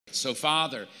So,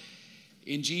 Father,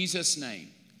 in Jesus' name,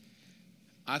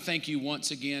 I thank you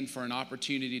once again for an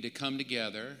opportunity to come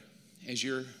together as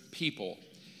your people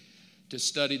to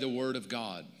study the Word of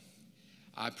God.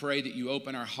 I pray that you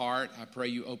open our heart, I pray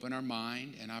you open our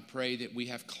mind, and I pray that we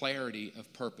have clarity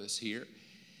of purpose here.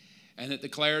 And that the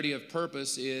clarity of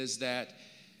purpose is that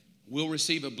we'll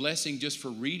receive a blessing just for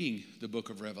reading the book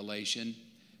of Revelation,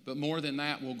 but more than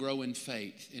that, we'll grow in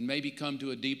faith and maybe come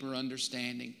to a deeper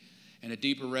understanding and a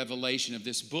deeper revelation of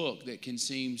this book that can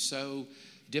seem so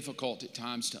difficult at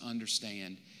times to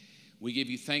understand. We give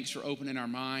you thanks for opening our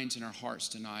minds and our hearts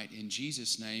tonight in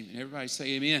Jesus' name. And everybody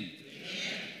say amen. Amen.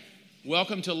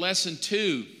 Welcome to lesson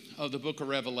 2 of the book of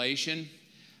Revelation.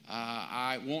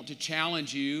 I want to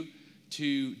challenge you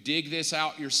to dig this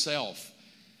out yourself.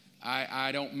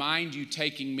 I don't mind you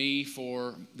taking me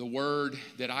for the word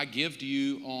that I give to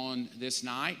you on this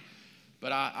night, but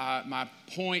my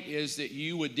point is that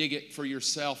you would dig it for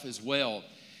yourself as well.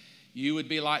 You would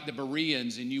be like the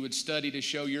Bereans, and you would study to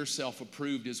show yourself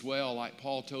approved as well, like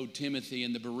Paul told Timothy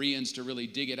and the Bereans to really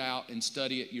dig it out and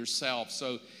study it yourself.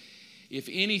 So if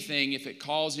anything, if it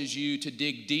causes you to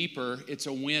dig deeper, it's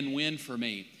a win-win for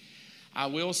me. I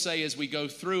will say as we go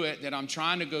through it that I'm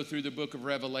trying to go through the book of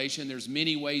Revelation. There's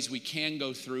many ways we can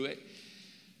go through it.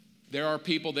 There are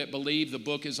people that believe the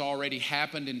book has already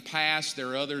happened and passed. There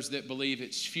are others that believe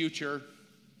it's future.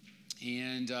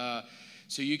 And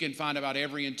so you can find about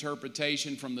every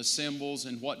interpretation from the symbols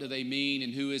and what do they mean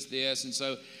and who is this. And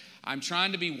so I'm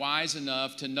trying to be wise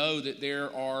enough to know that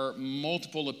there are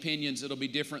multiple opinions that'll be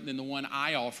different than the one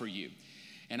I offer you.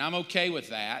 And I'm okay with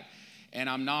that. And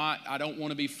I don't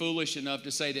want to be foolish enough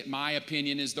to say that my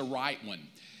opinion is the right one.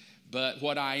 But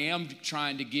what I am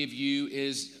trying to give you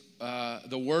is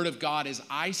the Word of God as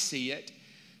I see it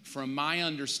from my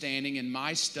understanding and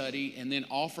my study, and then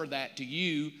offer that to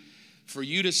you for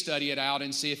you to study it out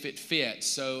and see if it fits.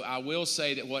 So I will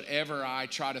say that whatever I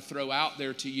try to throw out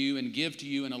there to you and give to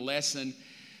you in a lesson,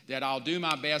 that I'll do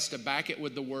my best to back it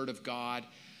with the Word of God.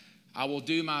 I will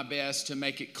do my best to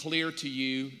make it clear to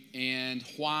you and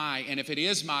why. And if it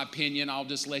is my opinion, I'll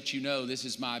just let you know this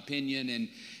is my opinion, and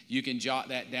you can jot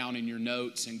that down in your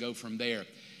notes and go from there.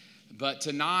 But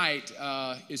tonight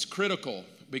is critical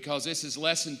because this is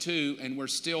lesson 2, and we're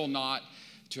still not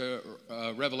to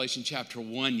Revelation chapter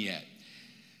 1 yet.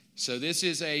 So this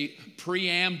is a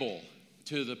preamble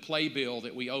to the playbill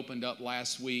that we opened up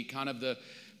last week, kind of the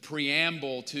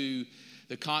preamble to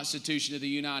the Constitution of the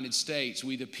United States,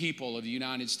 we the people of the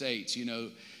United States. You know,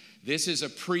 this is a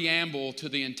preamble to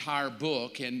the entire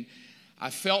book, and I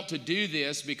felt to do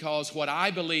this because what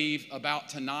I believe about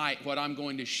tonight, what I'm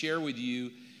going to share with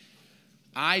you,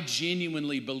 I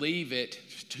genuinely believe it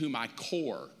to my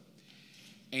core.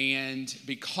 And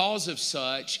because of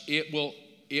such,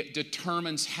 it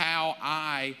determines how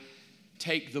I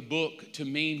take the book to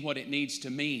mean what it needs to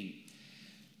mean.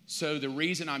 So the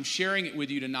reason I'm sharing it with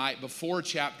you tonight before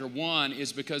chapter 1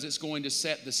 is because it's going to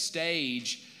set the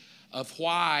stage of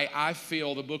why I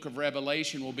feel the book of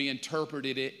Revelation will be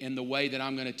interpreted in the way that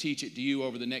I'm going to teach it to you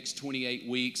over the next 28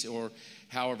 weeks or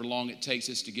however long it takes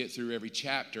us to get through every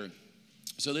chapter.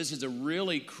 So this is a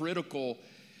really critical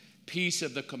piece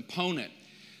of the component.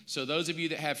 So those of you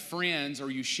that have friends or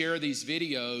you share these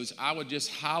videos, I would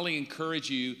just highly encourage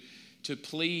you to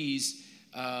please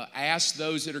ask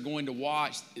those that are going to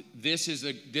watch, this is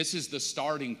the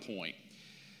starting point.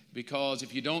 Because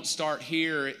if you don't start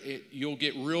here, you'll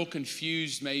get real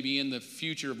confused maybe in the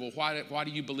future. Well, why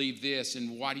do you believe this?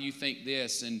 And why do you think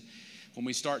this? And when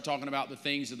we start talking about the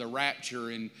things of the rapture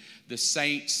and the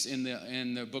saints in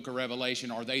the book of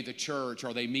Revelation, are they the church?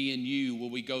 Are they me and you? Will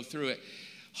we go through it?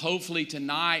 Hopefully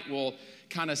tonight will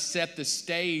kind of set the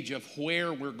stage of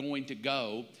where we're going to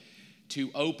go to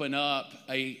open up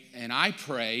and I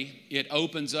pray it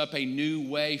opens up a new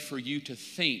way for you to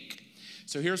think.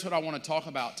 So here's what I want to talk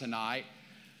about tonight.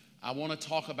 I want to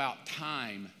talk about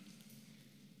time.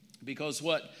 Because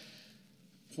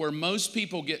where most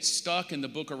people get stuck in the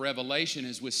book of Revelation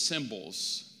is with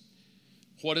symbols.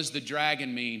 What does the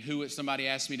dragon mean? Somebody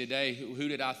asked me today, who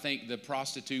did I think the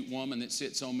prostitute woman that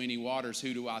sits on many waters,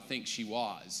 who do I think she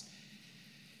was?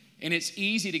 And it's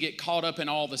easy to get caught up in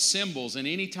all the symbols. And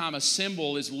anytime a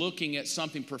symbol is looking at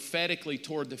something prophetically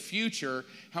toward the future,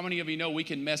 how many of you know we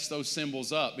can mess those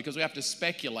symbols up because we have to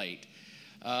speculate?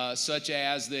 Such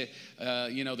as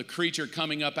the creature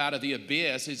coming up out of the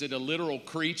abyss. Is it a literal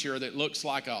creature that looks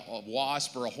like a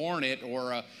wasp or a hornet,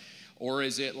 or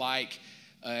is it like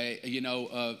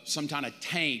some kind of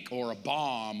tank or a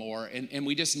bomb? And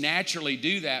we just naturally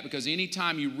do that because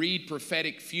anytime you read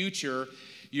prophetic future,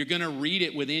 you're going to read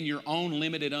it within your own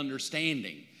limited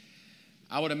understanding.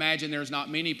 I would imagine there's not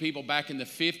many people back in the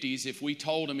 50s, if we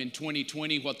told them in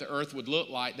 2020 what the earth would look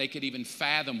like, they could even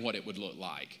fathom what it would look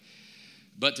like.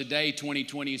 But today,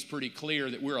 2020 is pretty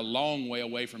clear that we're a long way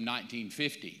away from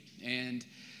 1950. And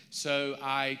so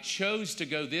I chose to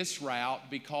go this route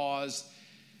because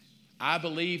I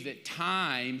believe that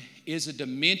time is a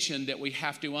dimension that we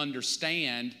have to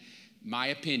understand, my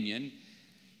opinion.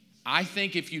 I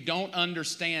think if you don't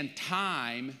understand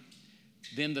time,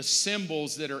 then the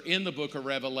symbols that are in the book of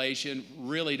Revelation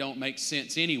really don't make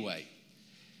sense anyway.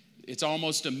 It's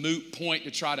almost a moot point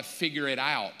to try to figure it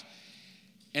out.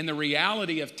 And the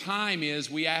reality of time is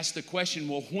we ask the question,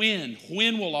 well, when?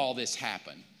 When will all this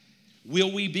happen?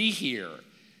 Will we be here?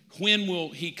 When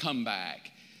will he come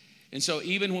back? And so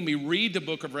even when we read the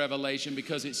book of Revelation,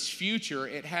 because it's future,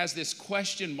 it has this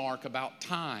question mark about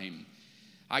time.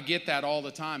 I get that all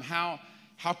the time. How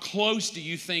close do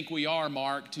you think we are,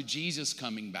 Mark, to Jesus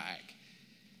coming back?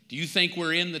 Do you think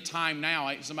we're in the time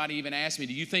now? Somebody even asked me,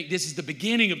 do you think this is the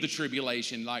beginning of the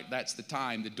tribulation? Like that's the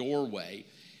time, the doorway.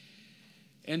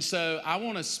 And so I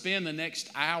want to spend the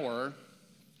next hour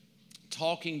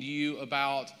talking to you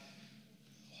about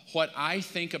what I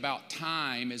think about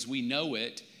time as we know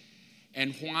it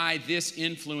and why this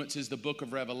influences the book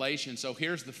of Revelation. So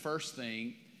here's the first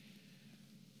thing.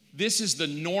 This is the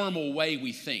normal way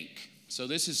we think. So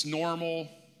this is normal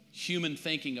human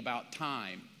thinking about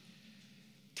time.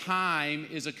 Time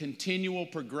is a continual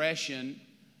progression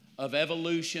of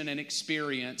evolution and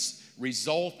experience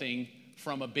resulting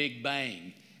from a big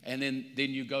bang. And then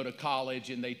you go to college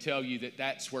and they tell you that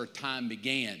that's where time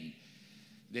began.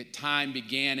 That time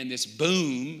began in this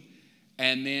boom.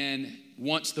 And then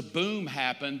once the boom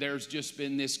happened, there's just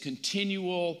been this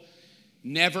continual,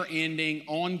 never-ending,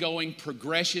 ongoing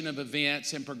progression of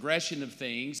events and progression of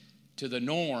things to the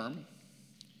norm.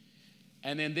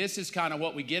 And then this is kind of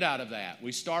what we get out of that.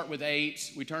 We start with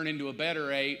apes, we turn into a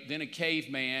better ape, then a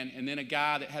caveman, and then a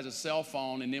guy that has a cell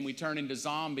phone, and then we turn into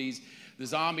zombies. The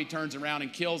zombie turns around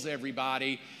and kills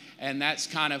everybody, and that's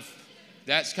kind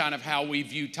of how we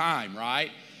view time, right?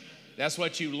 That's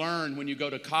what you learn when you go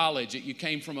to college, that you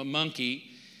came from a monkey,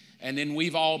 and then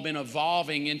we've all been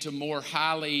evolving into more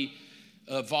highly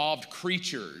evolved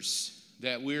creatures,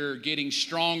 that we're getting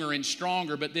stronger and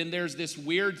stronger. But then there's this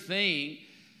weird thing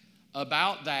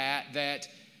about that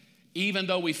even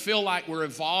though we feel like we're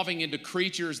evolving into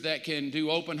creatures that can do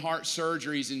open heart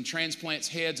surgeries and transplants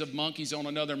heads of monkeys on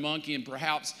another monkey and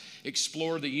perhaps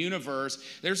explore the universe,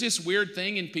 there's this weird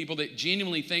thing in people that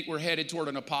genuinely think we're headed toward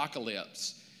an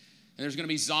apocalypse. And there's going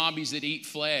to be zombies that eat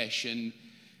flesh, and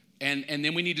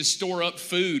then we need to store up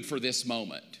food for this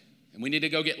moment. And we need to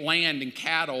go get land and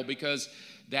cattle, because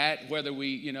that, whether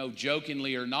we,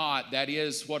 jokingly or not, that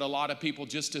is what a lot of people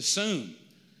just assume,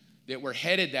 that we're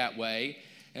headed that way.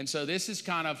 And so this is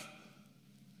kind of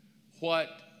what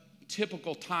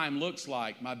typical time looks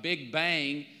like. My big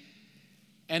bang,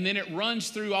 and then it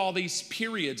runs through all these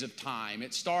periods of time.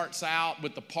 It starts out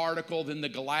with the particle, then the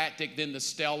galactic, then the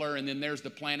stellar, and then there's the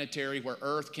planetary where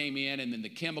Earth came in, and then the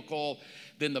chemical,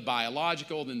 then the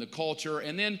biological, then the culture,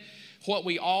 and then what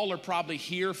we all are probably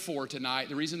here for tonight,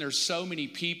 the reason there's so many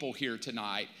people here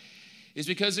tonight, is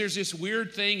because there's this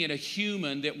weird thing in a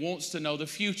human that wants to know the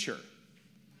future.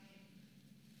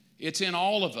 It's in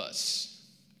all of us.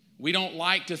 We don't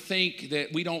like to think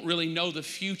that we don't really know the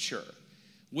future.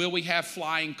 Will we have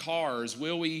flying cars?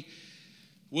 Will we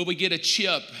get a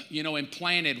chip,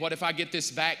 implanted? What if I get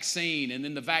this vaccine, and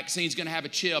then the vaccine's going to have a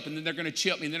chip, and then they're going to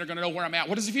chip me, and then they're going to know where I'm at?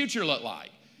 What does the future look like?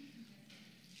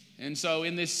 And so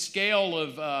in this scale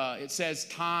of, it says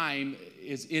time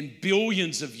is in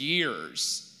billions of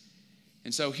years.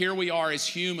 And so here we are as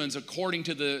humans, according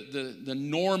to the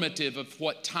normative of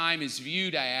what time is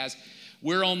viewed as.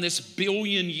 We're on this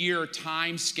billion-year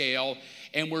time scale,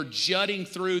 and we're jutting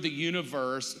through the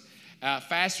universe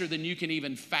faster than you can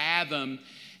even fathom.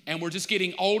 And we're just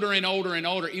getting older and older and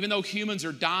older. Even though humans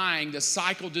are dying, the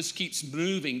cycle just keeps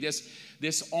moving,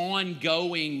 this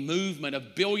ongoing movement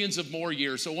of billions of more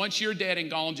years. So once you're dead and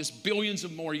gone, just billions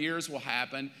of more years will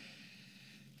happen.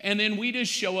 And then we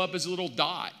just show up as a little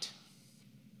dot.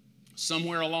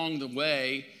 Somewhere along the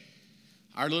way,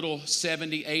 our little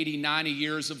 70, 80, 90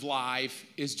 years of life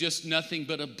is just nothing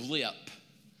but a blip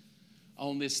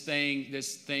on this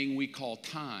thing we call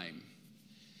time.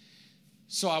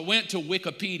 So I went to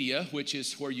Wikipedia, which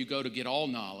is where you go to get all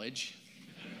knowledge.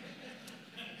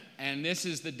 And this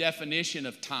is the definition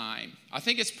of time. I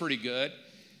think it's pretty good.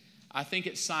 I think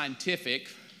it's scientific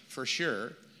for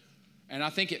sure. And I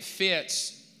think it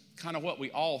fits kind of what we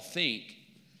all think.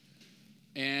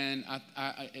 And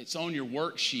it's on your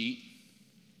worksheet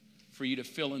for you to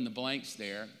fill in the blanks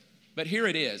there. But here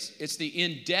it is. It's the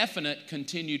indefinite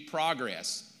continued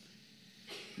progress,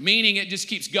 meaning it just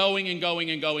keeps going and going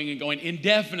and going and going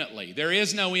indefinitely. There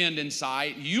is no end in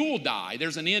sight. You will die.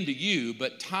 There's an end to you,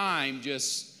 but time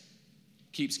just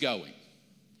keeps going.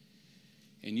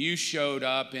 And you showed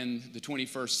up in the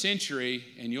 21st century,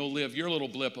 and you'll live your little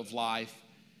blip of life.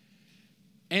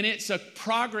 And it's a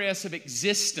progress of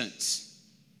existence.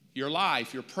 Your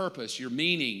life, your purpose, your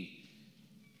meaning,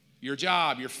 your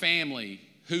job, your family,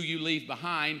 who you leave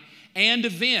behind, and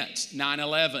events,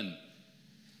 9/11,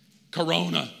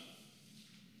 Corona.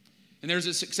 And there's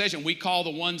a succession. We call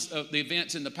the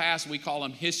events in the past, we call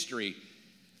them history.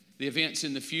 The events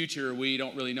in the future, we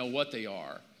don't really know what they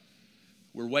are.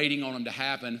 We're waiting on them to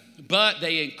happen. But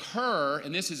they occur,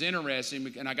 and this is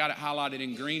interesting, and I got it highlighted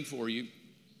in green for you.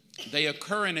 They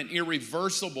occur in an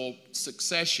irreversible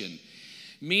succession,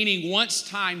 meaning once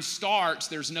time starts,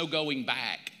 there's no going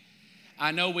back.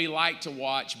 I know we like to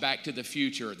watch Back to the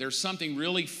Future. There's something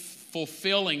really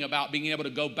fulfilling about being able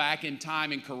to go back in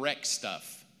time and correct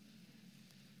stuff.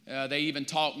 They even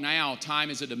talk now, time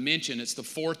is a dimension. It's the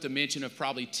fourth dimension of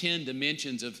probably 10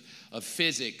 dimensions of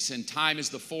physics, and time is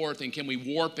the fourth, and can we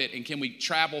warp it, and can we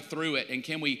travel through it, and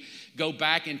can we go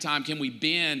back in time, can we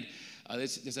bend?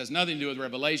 This has nothing to do with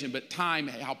Revelation, but time,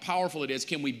 how powerful it is.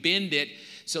 Can we bend it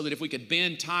so that if we could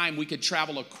bend time, we could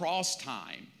travel across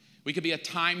time? We could be a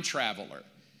time traveler.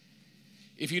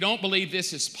 If you don't believe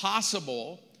this is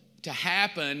possible to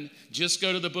happen, just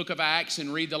go to the book of Acts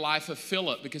and read the life of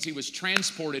Philip, because he was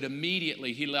transported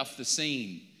immediately. He left the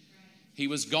scene. He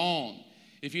was gone.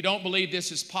 If you don't believe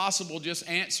this is possible, just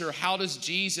answer, how does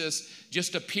Jesus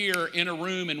just appear in a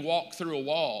room and walk through a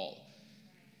wall?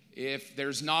 If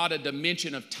there's not a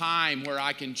dimension of time where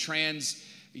I can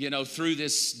through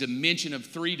this dimension of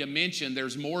 3 dimension,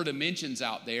 there's more dimensions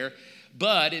out there,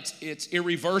 but it's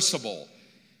irreversible.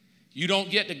 You don't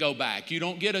get to go back. You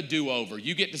don't get a do-over.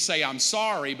 You get to say, I'm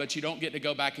sorry, but you don't get to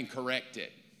go back and correct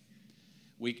it.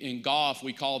 In golf,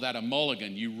 we call that a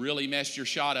mulligan. You really messed your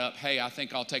shot up. Hey, I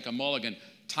think I'll take a mulligan.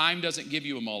 Time doesn't give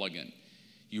you a mulligan.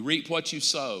 You reap what you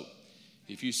sow.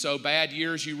 If you sow bad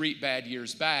years, you reap bad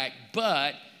years back.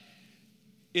 But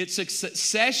it's a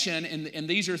succession, and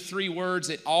these are 3 words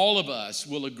that all of us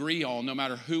will agree on, no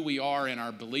matter who we are in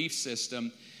our belief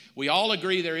system. We all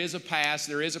agree there is a past,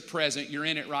 there is a present, you're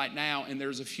in it right now, and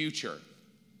there's a future.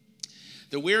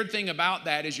 The weird thing about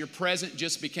that is your present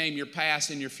just became your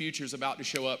past, and your future is about to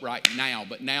show up right now.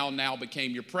 But now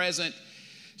became your present,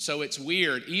 so it's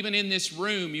weird. Even in this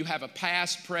room, you have a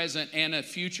past, present, and a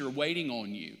future waiting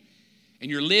on you. And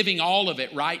you're living all of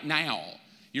it right now.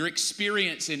 You're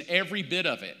experiencing every bit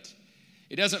of it.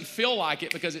 It doesn't feel like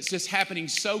it because it's just happening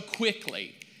so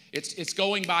quickly. It's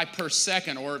going by per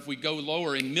second, or if we go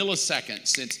lower, in milliseconds.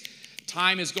 Since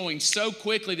time is going so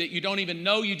quickly that you don't even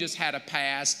know you just had a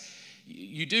past.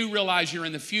 You do realize you're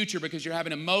in the future because you're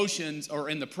having emotions, or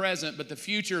in the present, but the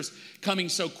future's coming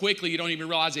so quickly you don't even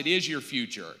realize it is your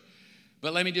future.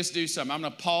 But let me just do something. I'm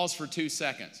going to pause for 2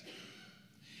 seconds.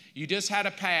 You just had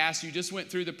a past, you just went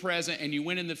through the present, and you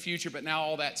went in the future, but now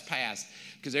all that's past.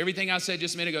 Because everything I said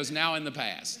just a minute ago is now in the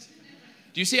past.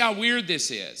 Do you see how weird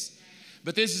this is?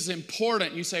 But this is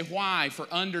important. You say, why? For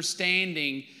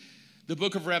understanding the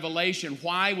book of Revelation,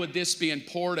 why would this be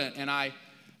important? And I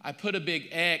put a big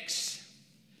X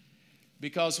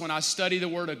because when I study the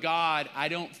Word of God, I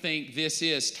don't think this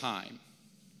is time.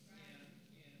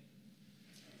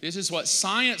 This is what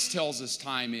science tells us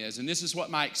time is, and this is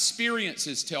what my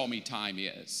experiences tell me time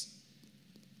is.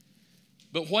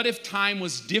 But what if time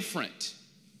was different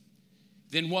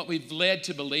than what we've led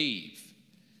to believe?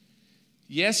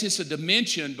 Yes, it's a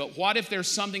dimension, but what if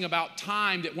there's something about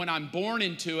time that when I'm born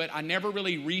into it, I never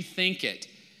really rethink it?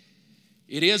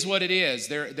 It is what it is.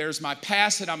 There's my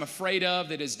past that I'm afraid of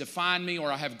that has defined me,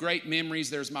 or I have great memories.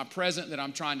 There's my present that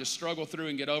I'm trying to struggle through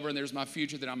and get over, and there's my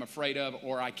future that I'm afraid of,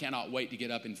 or I cannot wait to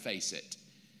get up and face it.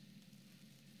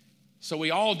 So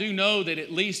we all do know that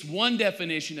at least one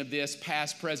definition of this,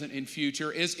 past, present, and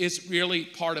future, is really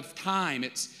part of time.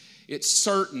 It's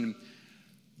certain.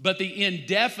 But the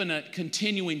indefinite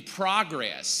continuing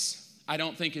progress, I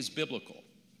don't think is biblical.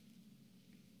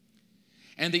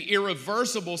 And the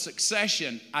irreversible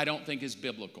succession, I don't think is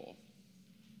biblical.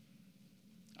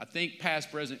 I think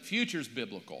past, present, future is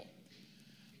biblical.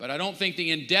 But I don't think the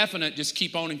indefinite, just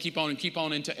keep on and keep on and keep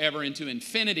on into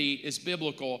infinity, is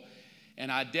biblical.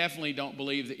 And I definitely don't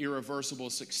believe the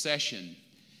irreversible succession.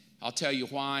 I'll tell you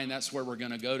why, and that's where we're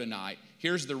going to go tonight.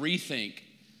 Here's the rethink.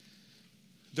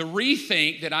 The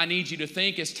rethink that I need you to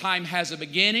think is time has a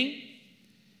beginning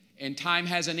and time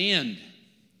has an end,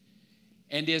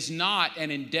 and is not an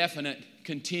indefinite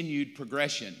continued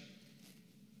progression.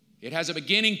 It has a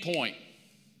beginning point.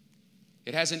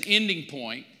 It has an ending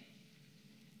point.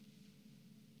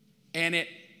 And it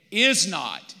is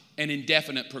not an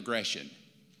indefinite progression.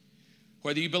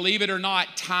 Whether you believe it or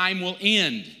not, time will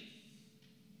end.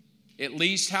 At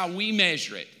least how we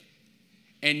measure it.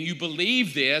 And you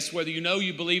believe this, whether you know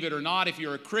you believe it or not, if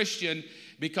you're a Christian,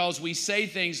 because we say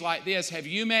things like this: have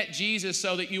you met Jesus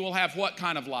so that you will have what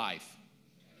kind of life?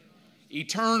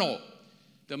 Eternal.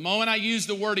 The moment I use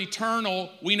the word eternal,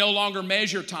 we no longer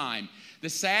measure time. The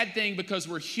sad thing, because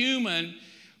we're human,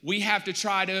 we have to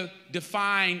try to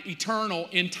define eternal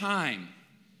in time.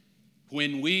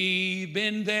 When we've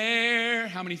been there,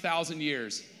 how many thousand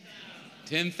years?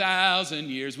 10,000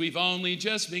 years. We've only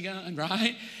just begun,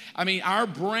 right? I mean, our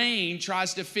brain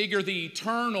tries to figure the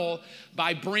eternal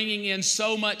by bringing in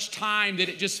so much time that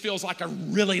it just feels like a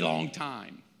really long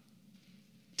time.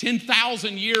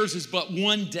 10,000 years is but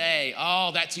one day.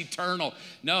 Oh, that's eternal.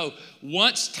 No,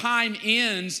 once time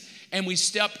ends and we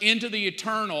step into the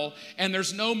eternal and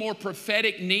there's no more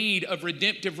prophetic need of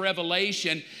redemptive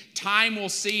revelation, time will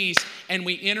cease and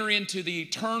we enter into the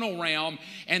eternal realm.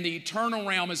 And the eternal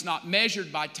realm is not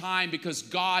measured by time, because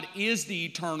God is the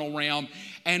eternal realm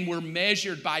and we're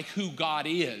measured by who God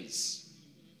is,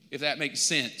 if that makes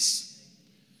sense.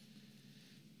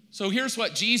 So here's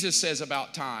what Jesus says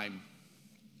about time.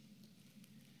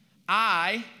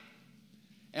 I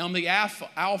am the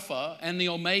Alpha and the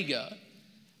Omega.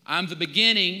 I'm the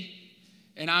beginning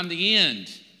and I'm the end.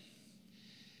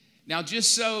 Now,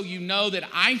 just so you know that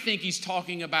I think he's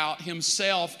talking about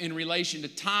himself in relation to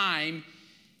time,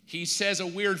 he says a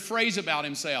weird phrase about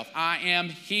himself. I am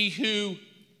he who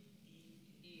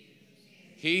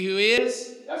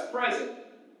is, that's present.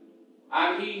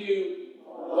 I'm he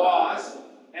who was,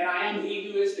 and I am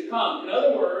he who is to come. In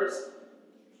other words,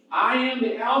 I am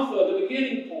the Alpha, the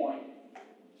beginning point,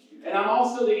 and I'm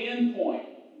also the end point.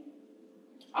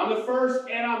 I'm the first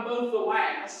and I'm both the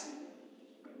last.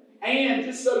 And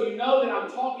just so you know that I'm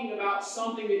talking about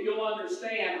something that you'll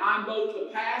understand, I'm both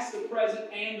the past, the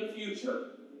present, and the future.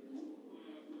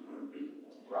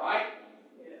 Right?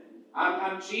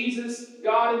 I'm Jesus,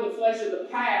 God in the flesh of the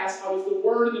past. I was the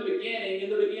Word in the beginning. In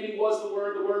the beginning was the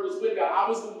Word was with God. I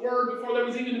was the Word before there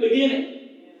was even the beginning.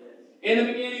 In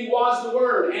the beginning was the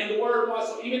Word, and the Word was,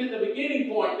 so even at the beginning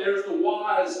point, there's the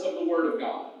was of the Word of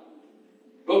God.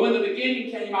 But when the beginning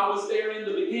came, I was there in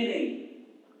the beginning.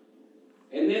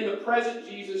 And then the present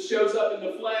Jesus shows up in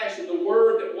the flesh, and the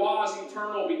Word that was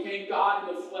eternal became God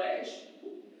in the flesh.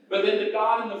 But then the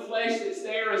God in the flesh that's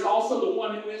there is also the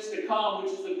one who is to come,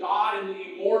 which is the God in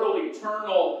the immortal,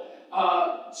 eternal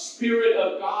Spirit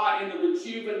of God in the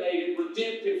rejuvenated,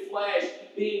 redemptive flesh,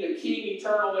 being the King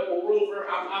eternal that will rule forever.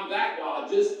 I'm that God.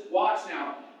 Just watch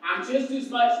now. I'm just as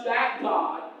much that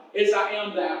God as I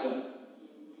am that one.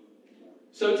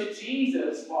 So to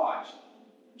Jesus, watch.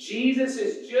 Jesus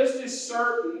is just as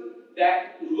certain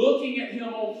that looking at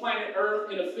him on planet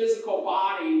Earth in a physical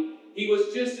body, he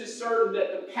was just as certain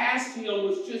that the past him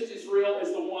was just as real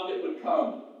as the one that would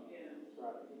come.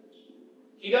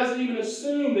 He doesn't even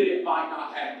assume that it might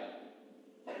not happen.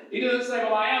 He doesn't say,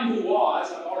 well, I am who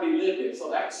was. I've already lived it,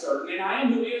 so that's certain. And I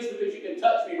am who is because you can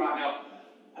touch me right now.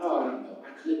 Oh, I don't know.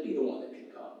 I could be the one that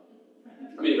could come.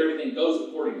 I mean, if everything goes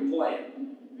according to plan.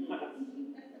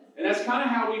 And that's kind of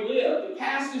how we live. The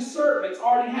past is certain. It's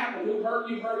already happened. Who hurt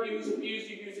you, who's abused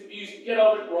you, get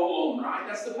over it, roll on, right?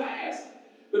 That's the past.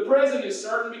 The present is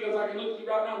certain because I can look at you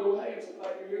right now and go, hey, I'm so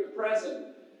glad you're here, the present.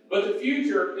 But the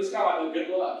future is kind of like,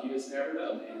 good luck. You just never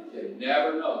know, man. You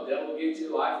never know. The devil will get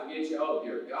you, life will get you. Oh,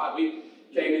 dear God. We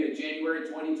came into January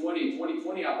 2020.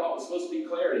 2020 I thought was supposed to be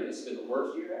clarity. This has been the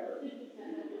worst year ever.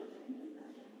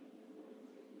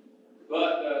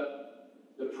 But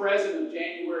the present of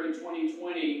January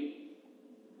 2020,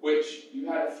 which you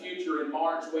had a future in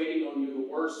March waiting on you,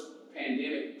 the worst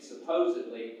pandemic,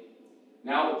 supposedly.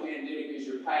 Now the pandemic is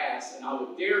your past, and I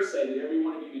would dare say that every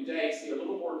one of you today see a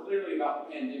little more clearly about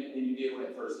the pandemic than you did when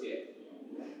it first hit.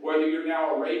 Whether you're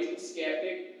now a raging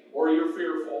skeptic, or you're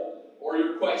fearful, or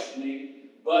you're questioning,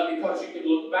 but because you can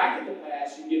look back at the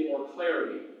past, you get more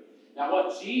clarity. Now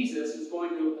what Jesus is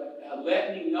going to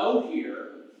let me know here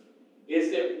is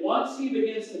that once he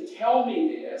begins to tell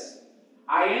me this,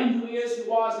 I am who is, who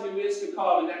was, and who is to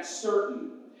come, and that's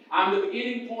certain. I'm the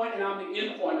beginning point and I'm the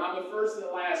end point. I'm the first and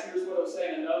the last. Here's what I'll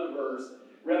say in another verse.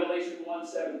 Revelation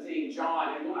 1:17,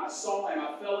 John. And when I saw him,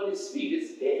 I fell at his feet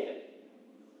as dead.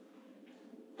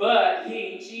 But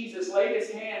he, Jesus, laid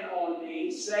his hand on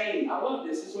me, saying, I love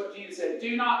this. This is what Jesus said.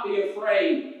 Do not be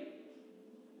afraid.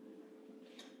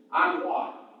 I'm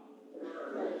what?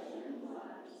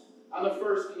 I'm the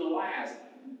first and the last.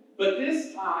 But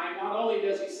this time, not only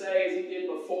does he say, as he did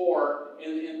before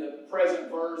in the present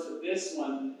verse of this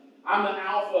one, I'm the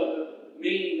Alpha,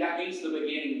 meaning that means the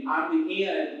beginning. I'm the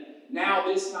end. Now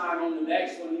this time on the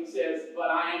next one, he says, but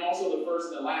I am also the first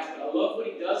and the last. But I love what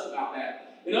he does about that.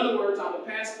 In other words, I'm the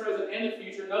past, present, and the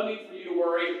future. No need for you to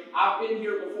worry. I've been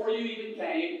here before you even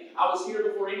came. I was here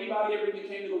before anybody ever even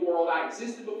came to the world. I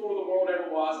existed before the world ever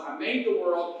was. I made the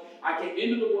world. I came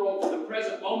into the world for the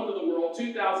present moment of the world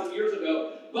 2,000 years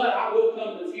ago. But I will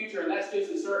come in the future, and that's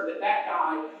just as certain that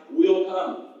guy will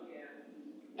come.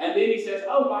 Yeah. And then he says,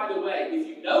 oh, by the way, if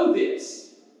you know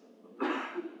this,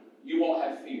 you won't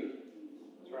have fear.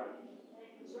 That's right.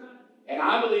 That's right. And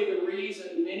I believe the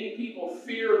reason many people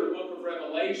fear the book of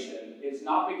Revelation is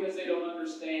not because they don't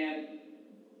understand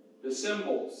the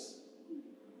symbols.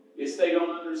 It's they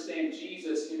don't understand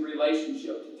Jesus in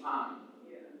relationship to time.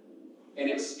 Yeah. And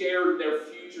it scares, their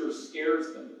future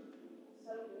scares them.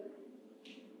 So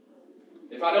good.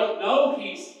 If I don't know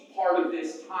he's part of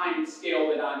this time scale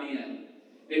that I'm in,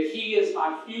 that he is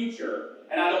my future,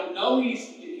 and I don't know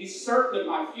he's certain of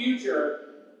my future,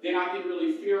 then I can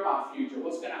really fear my future.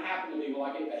 What's going to happen to me? Will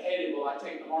I get beheaded? Will I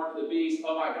take the mark of the beast?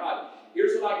 Oh my God.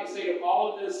 Here's what I can say to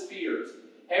all of those fears.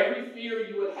 Every fear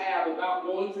you would have about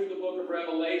going through the book of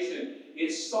Revelation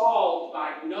is solved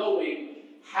by knowing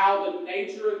how the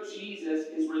nature of Jesus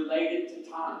is related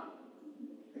to time.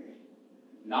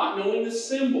 Not knowing the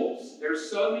symbols.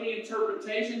 There's so many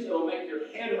interpretations that will make your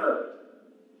head hurt.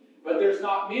 But there's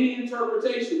not many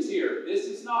interpretations here. This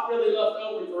is not really left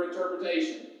open for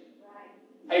interpretation.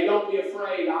 Hey, don't be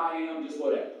afraid, I am just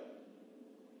whatever.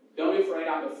 Don't be afraid,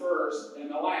 I'm the first and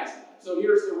the last. So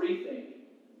here's the rethink.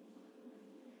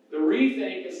 The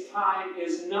rethink is time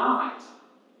is not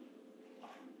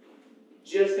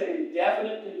just an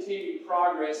indefinite continued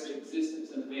progress in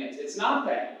existence and events. It's not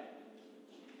that.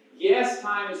 Yes,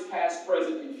 time is past,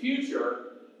 present, and future,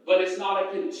 but it's not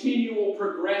a continual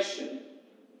progression.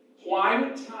 Why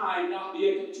would time not be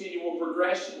a continual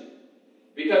progression?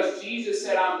 Because Jesus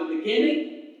said, I'm the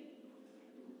beginning.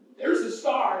 There's the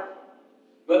start.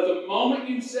 But the moment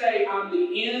you say, I'm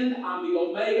the end, I'm the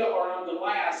omega, or I'm the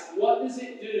last, what does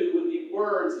it do with the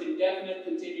words indefinite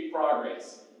continued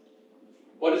progress?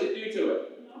 What does it do to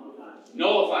it?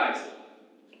 Nullifies it.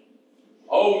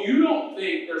 Oh, you don't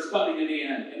think there's coming an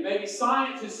end. And maybe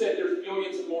science has said there's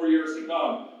millions of more years to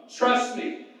come. Trust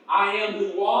me, I am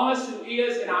who was, who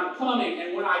is, and I'm coming.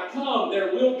 And when I come,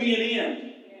 there will be an end.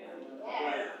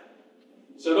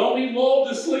 So don't be lulled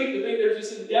to sleep to think there's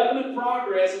this indefinite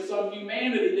progress of some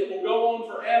humanity that will go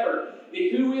on forever.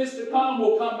 The who is to come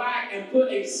will come back and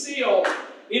put a seal.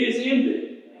 It is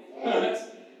ended.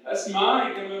 That's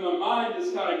mine, and then my mind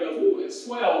just kind of goes, ooh, it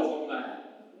swells on that.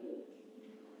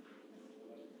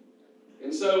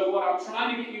 And so what I'm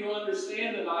trying to get you to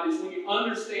understand tonight is when you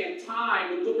understand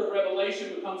time, the book of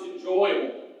Revelation becomes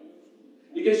enjoyable.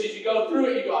 Because as you go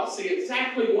through it, you go, I see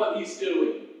exactly what he's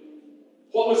doing.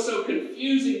 What was so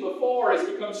confusing before has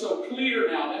become so clear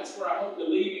now. That's where I hope to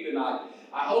leave you tonight.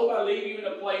 I hope I leave you in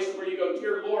a place where you go,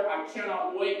 dear Lord, I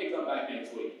cannot wait to come back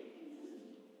next week.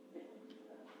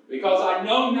 Because I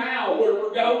know now where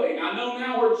we're going. I know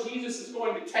now where Jesus is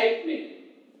going to take me.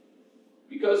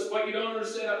 Because what you don't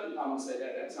understand, I'm going to say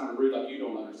that sounded rude, like you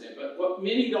don't understand, but what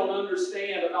many don't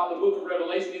understand about the book of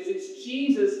Revelation is it's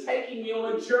Jesus taking me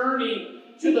on a journey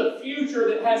to the future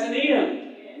that has an end.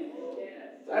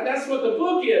 That's what the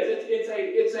book is.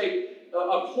 It's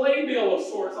a playbill of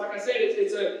sorts. Like I said,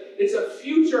 it's a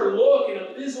future look in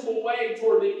a visible way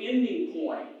toward the ending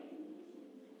point.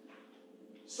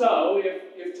 So,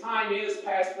 if time is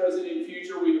past, present, and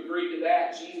future, we've agreed to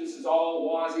that. Jesus is all,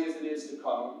 was, is, and is to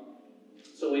come.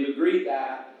 So we've agreed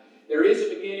that. There is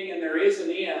a beginning and there is an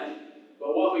end.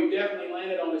 But what we've definitely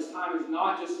landed on is time is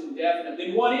not just indefinite.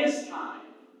 Then what is time?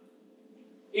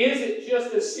 Is it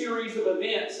just a series of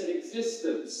events in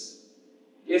existence?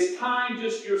 Is time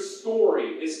just your story?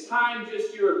 Is time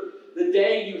just the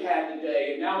day you had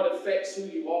today, and now it affects who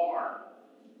you are?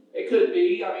 It could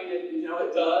be. I mean,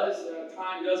 it does.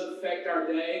 Time does affect our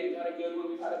day. We've had a good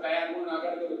one. We've had a bad one. I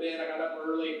got to go to bed. I got up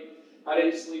early. I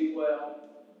didn't sleep well.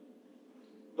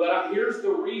 But here's the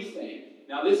rethink.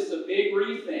 Now, this is a big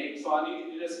rethink, so I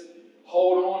need you to just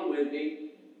hold on with me.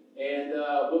 And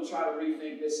we'll try to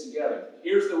rethink this together.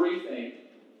 Here's the rethink.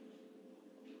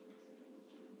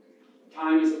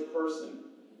 Time is a person.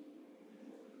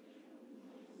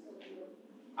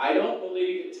 I don't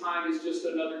believe that time is just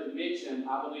another dimension.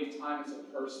 I believe time is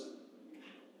a person.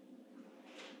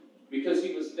 Because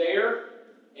he was there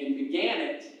and began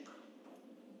it.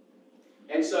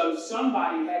 And so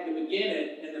somebody had to begin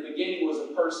it, and the beginning was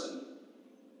a person.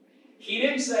 He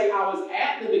didn't say, I was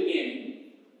at the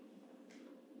beginning.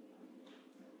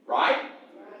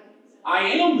 I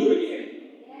am the beginning.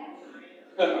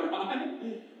 Right?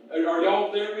 Are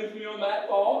y'all there with me on that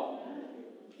thought?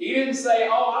 He didn't say,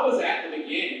 oh, I was at the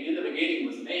beginning. In the beginning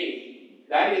was me.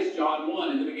 That is John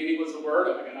 1. In the beginning was the Word.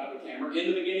 Oh, I got out of the camera.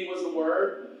 In the beginning was the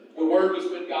Word. The Word was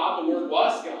with God. The Word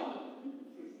was God.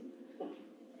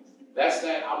 That's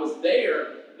that. I was there.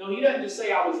 No, he doesn't just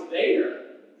say I was there.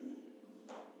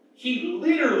 He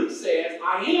literally says,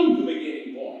 I am the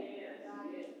beginning point.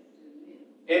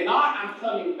 And not, I'm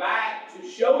coming back to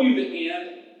show you the end.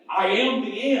 I am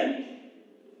the end.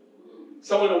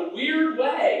 So in a weird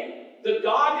way, the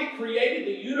God that created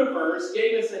the universe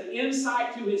gave us an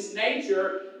insight to his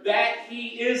nature that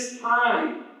he is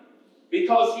time.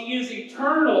 Because he is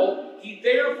eternal, he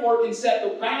therefore can set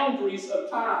the boundaries of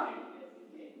time.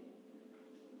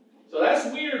 So that's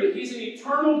weird that he's an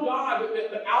eternal God,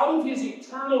 but out of his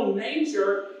eternal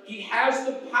nature, he has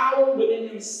the power within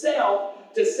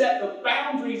himself to set the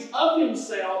boundaries of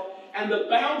himself, and the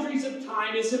boundaries of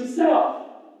time is himself.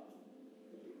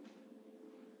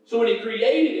 So when he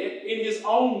created it in his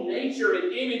own nature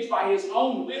and image by his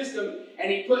own wisdom,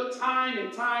 and he put time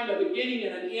and time, a beginning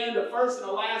and an end, a first and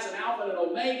a last, an alpha and an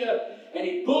omega, and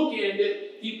he bookended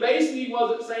it, he basically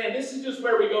wasn't saying, this is just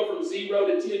where we go from 0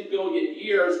 to 10 billion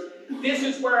years. This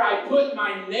is where I put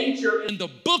my nature in the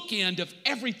bookend of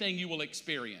everything you will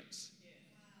experience.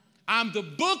 I'm the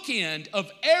bookend of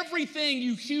everything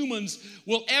you humans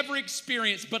will ever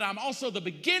experience, but I'm also the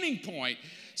beginning point.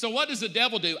 So what does the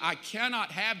devil do? I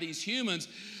cannot have these humans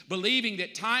believing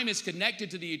that time is connected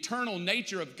to the eternal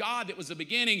nature of God that was the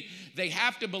beginning. They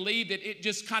have to believe that it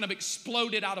just kind of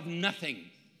exploded out of nothing.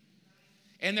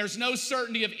 And there's no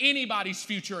certainty of anybody's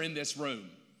future in this room.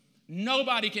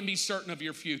 Nobody can be certain of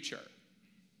your future.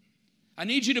 I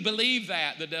need you to believe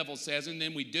that, the devil says, and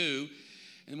then we do.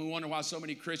 And we wonder why so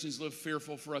many Christians live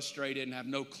fearful, frustrated, and have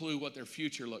no clue what their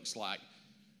future looks like.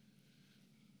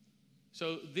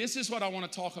 So this is what I want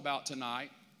to talk about tonight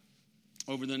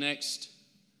over the next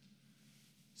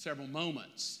several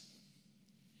moments.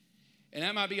 And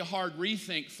that might be a hard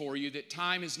rethink for you, that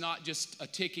time is not just a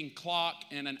ticking clock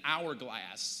and an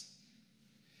hourglass.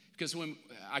 Because when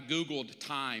I Googled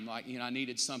time, I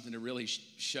needed something to really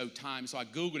show time. So I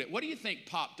Googled it. What do you think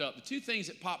popped up? The two things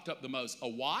that popped up the most, a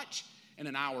watch and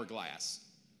an hourglass.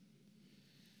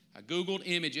 I Googled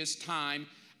images, time.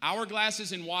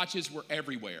 Hourglasses and watches were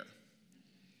everywhere.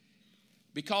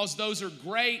 Because those are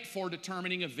great for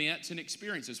determining events and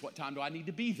experiences. What time do I need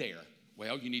to be there?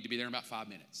 Well, you need to be there in about 5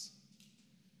 minutes.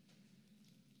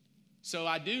 So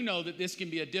I do know that this can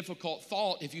be a difficult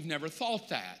thought if you've never thought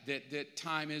that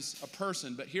time is a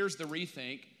person. But here's the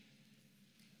rethink.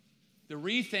 The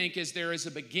rethink is there is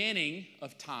a beginning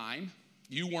of time.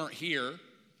 You weren't here,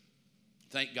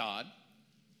 thank God,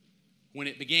 when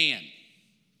it began.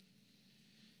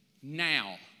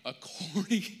 Now,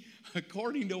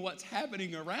 according to what's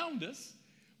happening around us,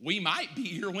 we might be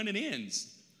here when it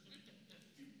ends.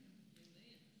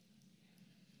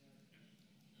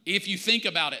 If you think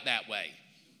about it that way.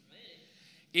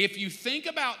 If you think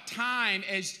about time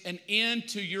as an end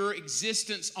to your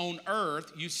existence on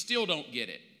earth, you still don't get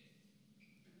it.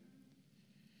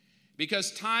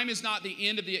 Because time is not the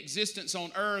end of the existence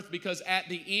on earth, because at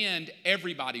the end,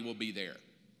 everybody will be there.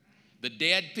 The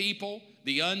dead people,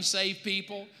 the unsaved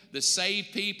people, the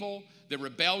saved people, the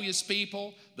rebellious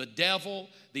people, the devil,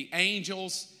 the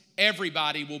angels,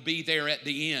 everybody will be there at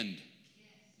the end.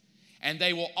 And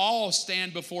they will all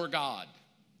stand before God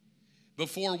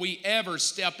before we ever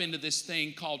step into this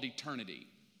thing called eternity.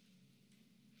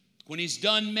 When he's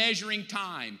done measuring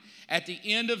time, at the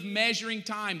end of measuring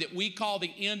time that we call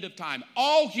the end of time,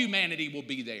 all humanity will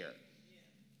be there.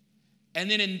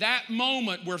 And then in that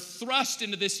moment, we're thrust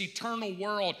into this eternal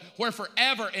world where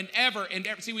forever and ever and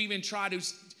ever. See, we even try to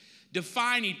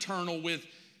define eternal with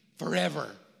forever.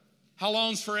 How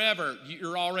long's forever?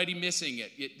 You're already missing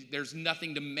it. There's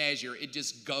nothing to measure. It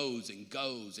just goes and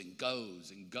goes and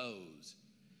goes and goes.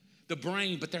 The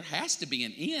brain, but there has to be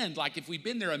an end. Like if we've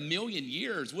been there 1,000,000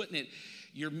 years, wouldn't it?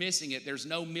 You're missing it. There's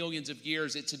no millions of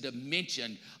years. It's a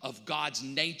dimension of God's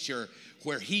nature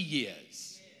where he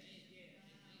is.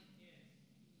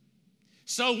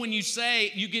 So when you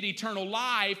say you get eternal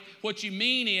life, what you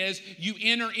mean is you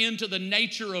enter into the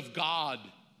nature of God.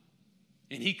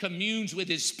 And he communes with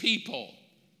his people.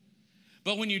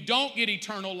 But when you don't get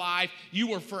eternal life,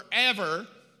 you are forever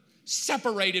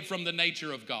separated from the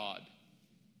nature of God.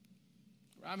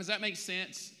 Right? Does that make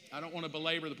sense? I don't want to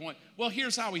belabor the point. Well,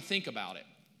 here's how we think about it.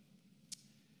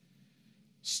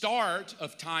 Start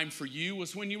of time for you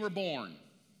was when you were born.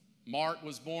 Mark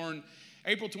was born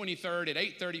April 23rd at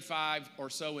 8:35 or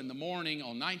so in the morning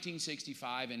on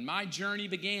 1965, and my journey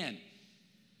began.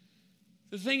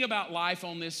 The thing about life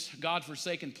on this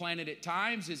God-forsaken planet at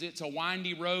times is it's a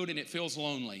windy road and it feels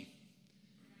lonely.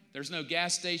 There's no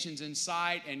gas stations in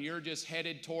sight, and you're just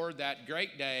headed toward that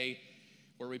great day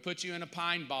where we put you in a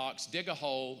pine box, dig a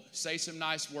hole, say some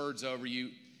nice words over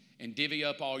you, and divvy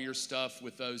up all your stuff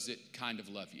with those that kind of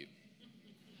love you.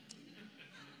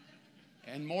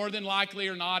 And more than likely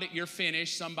or not, at your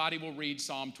finish, somebody will read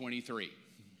Psalm 23.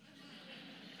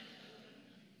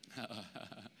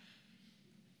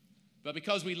 But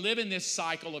because we live in this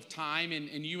cycle of time,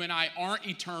 and you and I aren't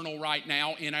eternal right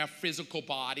now in our physical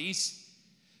bodies,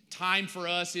 time for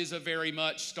us is a very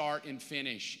much start and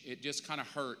finish. It just kind of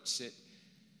hurts.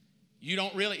 You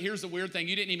don't really, here's the weird thing,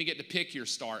 you didn't even get to pick your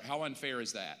start. How unfair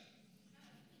is that?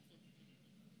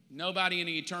 Nobody in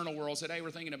the eternal world said, hey, we're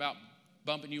thinking about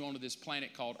bumping you onto this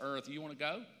planet called Earth. You want to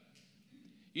go?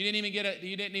 You didn't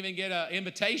even get an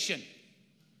invitation.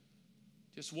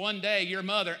 Just one day, your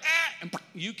mother, and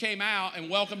you came out and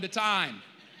welcome to time.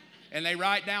 And they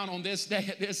write down on this day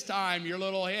at this time, your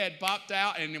little head popped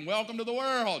out and welcome to the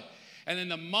world. And then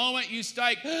the moment you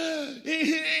start,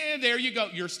 there you go,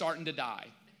 you're starting to die.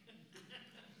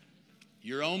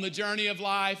 You're on the journey of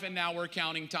life, and now we're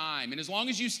counting time. And as long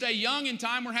as you stay young in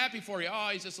time, we're happy for you. Oh,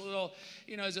 he's just a little,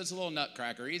 he's just a little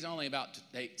nutcracker. He's only about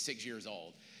 6 years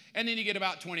old. And then you get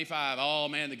about 25. Oh,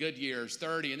 man, the good years,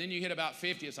 30. And then you hit about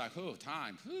 50. It's like, oh,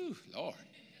 time. Whew, Lord.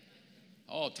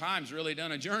 Oh, time's really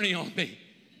done a journey on me.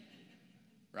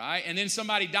 Right? And then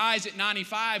somebody dies at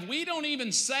 95. We don't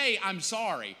even say, I'm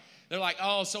sorry. They're like,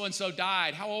 oh, so-and-so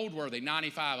died. How old were they?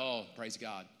 95. Oh, praise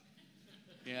God.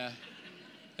 Yeah.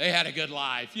 They had a good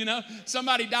life,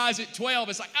 Somebody dies at 12.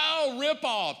 It's like, oh, rip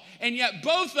off. And yet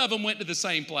both of them went to the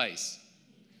same place.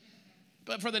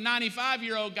 But for the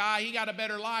 95-year-old guy, he got a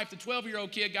better life. The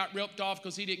 12-year-old kid got ripped off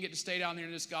because he didn't get to stay down there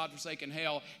in this God-forsaken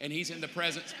hell, and he's in the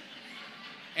presence.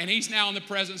 And he's now in the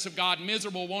presence of God,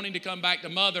 miserable, wanting to come back to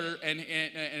mother. And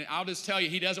I'll just tell you,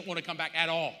 he doesn't want to come back at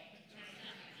all.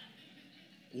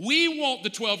 We want the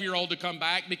 12-year-old to come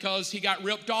back because he got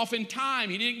ripped off in time.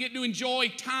 He didn't get to enjoy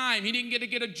time. He didn't get to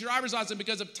get a driver's license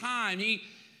because of time.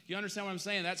 You understand what I'm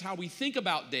saying? That's how we think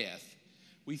about death.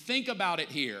 We think about it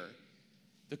here.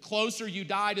 The closer you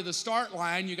die to the start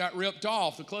line, you got ripped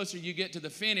off. The closer you get to the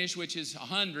finish, which is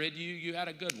 100, you had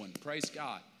a good one. Praise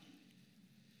God.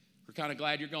 We're kind of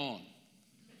glad you're gone.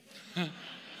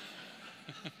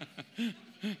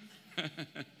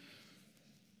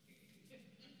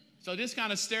 So just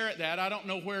kind of stare at that. I don't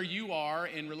know where you are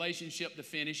in relationship to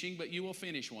finishing, but you will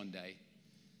finish one day.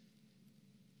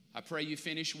 I pray you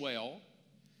finish well,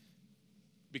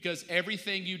 because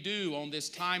everything you do on this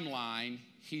timeline,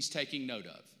 He's taking note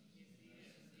of.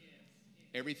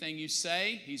 Everything you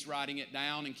say, He's writing it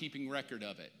down and keeping record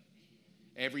of it.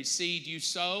 Every seed you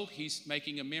sow, He's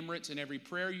making a remembrance, and every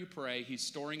prayer you pray, He's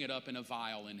storing it up in a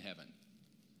vial in heaven.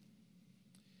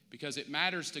 Because it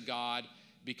matters to God,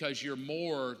 because you're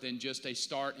more than just a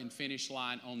start and finish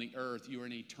line on the earth. You're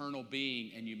an eternal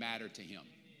being, and you matter to Him.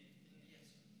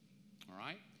 All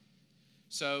right?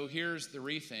 So here's the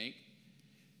rethink.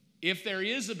 If there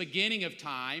is a beginning of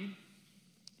time,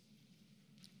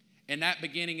 and that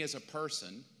beginning is a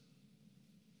person,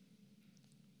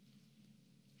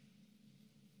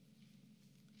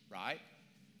 right?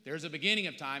 There's a beginning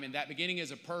of time, and that beginning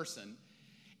is a person.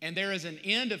 And there is an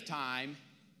end of time,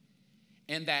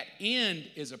 and that end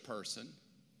is a person.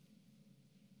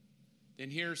 Then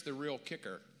here's the real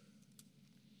kicker.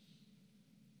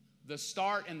 The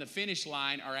start and the finish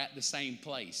line are at the same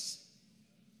place.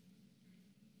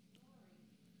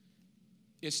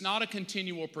 It's not a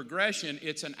continual progression,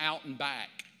 it's an out and back.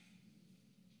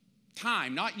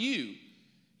 Time, not you.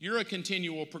 You're a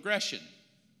continual progression.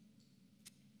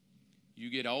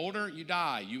 You get older, you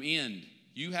die, you end.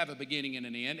 You have a beginning and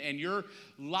an end, and your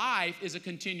life is a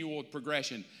continual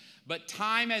progression. But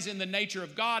time, as in the nature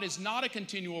of God, is not a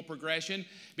continual progression,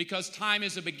 because time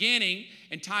is a beginning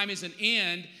and time is an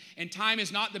end, and time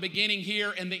is not the beginning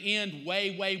here and the end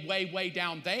way, way, way, way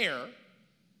down there.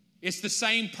 It's the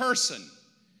same person.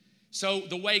 So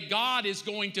the way God is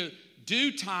going to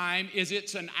do time is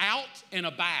it's an out and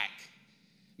a back,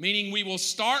 meaning we will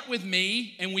start with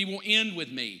me and we will end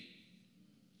with me.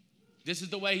 This is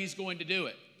the way He's going to do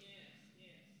it.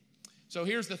 So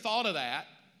here's the thought of that.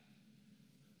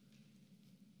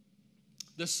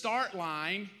 The start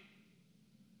line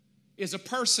is a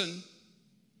person,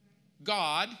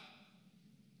 God,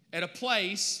 at a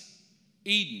place,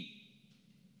 Eden.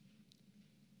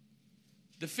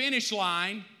 The finish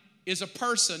line is a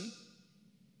person,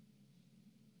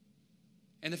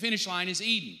 and the finish line is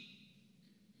Eden.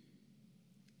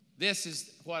 This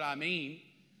is what I mean.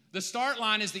 The start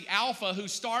line is the Alpha who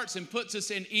starts and puts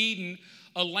us in Eden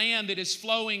a land that is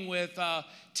flowing with,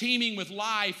 teeming with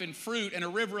life and fruit and a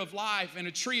river of life and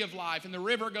a tree of life, and the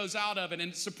river goes out of it,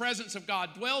 and it's the presence of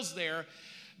God dwells there.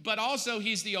 But also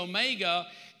he's the Omega,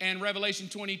 and Revelation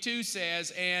 22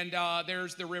 says, and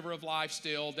there's the river of life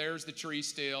still, there's the tree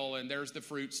still, and there's the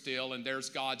fruit still, and there's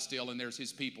God still, and there's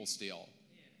his people still.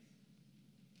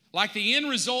 Like the end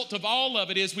result of all of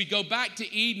it is we go back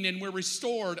to Eden and we're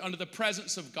restored under the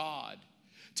presence of God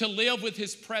to live with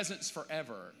his presence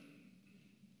forever.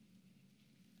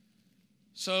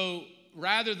 So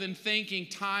rather than thinking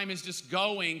time is just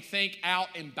going, think out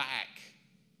and back.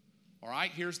 All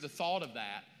right, here's the thought of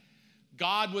that.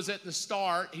 God was at the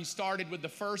start. He started with the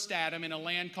first Adam in a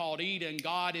land called Eden.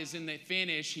 God is in the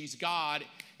finish. He's God.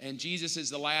 And Jesus is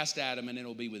the last Adam, and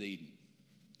it'll be with Eden.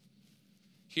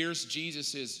 Here's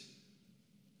Jesus'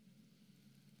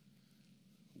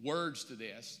 words to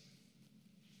this.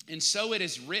 And so it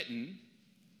is written,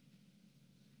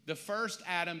 the first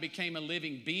Adam became a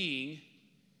living being,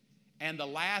 and the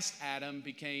last Adam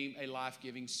became a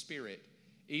life-giving spirit.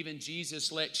 Even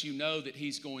Jesus lets you know that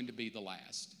he's going to be the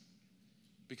last,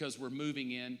 because we're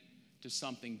moving into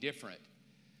something different.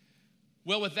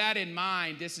 Well, with that in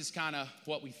mind, this is kind of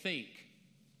what we think.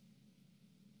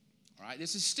 All right,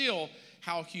 this is still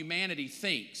how humanity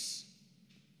thinks.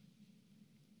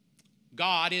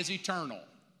 God is eternal.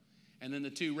 And then the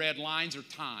two red lines are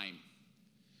time.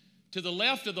 To the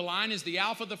left of the line is the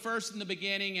Alpha, the first and the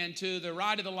beginning, and to the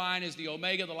right of the line is the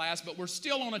Omega, the last, but we're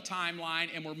still on a timeline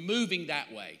and we're moving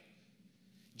that way.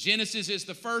 Genesis is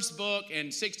the first book,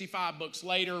 and 65 books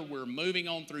later, we're moving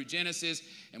on through Genesis,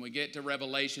 and we get to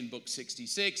Revelation, book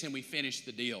 66, and we finish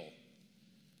the deal.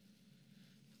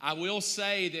 I will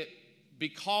say that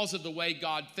because of the way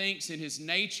God thinks in his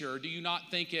nature, do you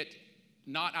not think it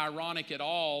not ironic at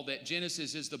all that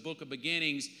Genesis is the book of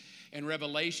beginnings and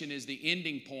Revelation is the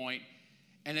ending point,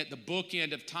 and that the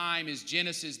bookend of time is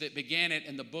Genesis that began it,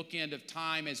 and the bookend of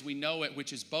time as we know it,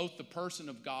 which is both the person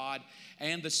of God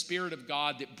and the Spirit of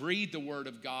God that breathed the Word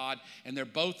of God, and they're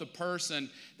both a person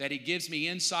that he gives me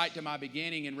insight to my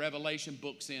beginning, and Revelation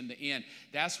books in the end.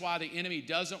 That's why the enemy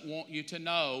doesn't want you to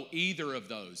know either of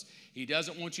those. He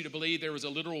doesn't want you to believe there was a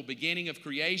literal beginning of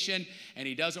creation, and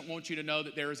he doesn't want you to know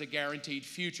that there is a guaranteed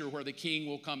future where the king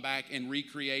will come back and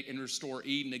recreate and restore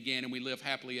Eden again, and we live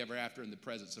happily ever after in the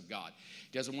presence of God.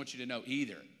 He doesn't want you to know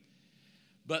either.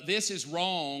 But this is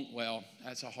wrong. Well,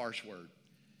 that's a harsh word.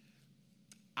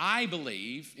 I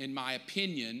believe, in my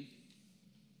opinion,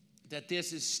 that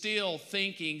this is still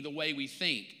thinking the way we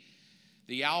think.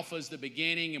 The Alpha is the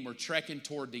beginning, and we're trekking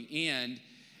toward the end,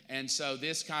 and so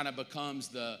this kind of becomes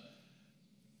the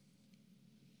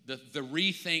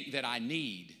rethink that I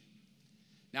need.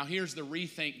 Now, here's the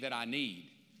rethink that I need.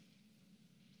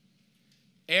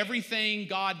 Everything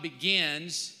God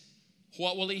begins,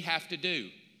 what will he have to do?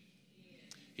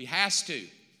 He has to,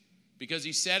 because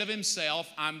he said of himself,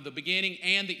 I'm the beginning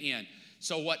and the end.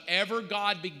 So whatever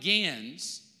God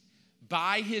begins,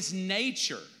 by his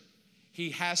nature, he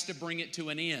has to bring it to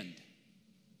an end.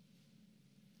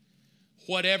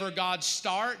 Whatever God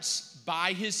starts,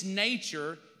 by his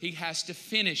nature, he has to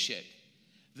finish it.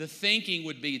 The thinking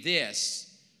would be this.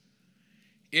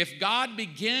 If God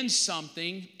begins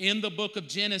something in the book of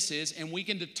Genesis and we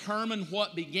can determine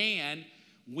what began,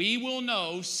 we will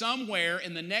know somewhere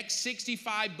in the next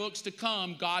 65 books to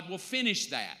come, God will finish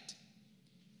that.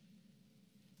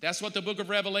 That's what the book of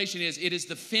Revelation is. It is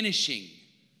the finishing.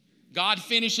 God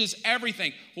finishes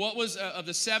everything. What was of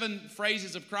the 7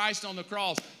 phrases of Christ on the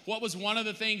cross? What was one of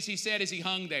the things he said as he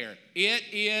hung there? It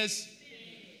is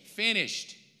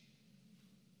finished.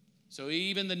 So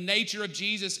even the nature of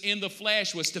Jesus in the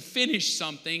flesh was to finish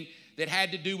something that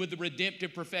had to do with the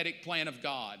redemptive prophetic plan of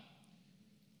God.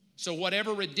 So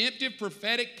whatever redemptive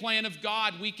prophetic plan of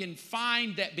God we can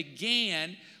find that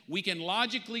began, we can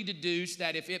logically deduce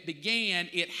that if it began,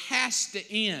 it has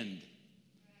to end.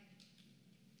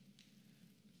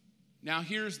 Now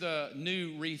here's the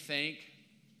new rethink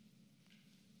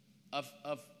of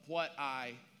what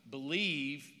I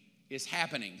believe is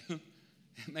happening.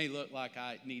 It may look like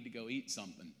I need to go eat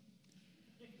something.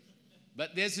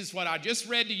 But this is what I just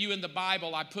read to you in the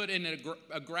Bible. I put in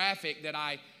a graphic that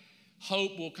I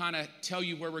hope will kind of tell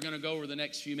you where we're going to go over the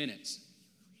next few minutes.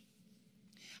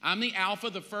 I'm the Alpha,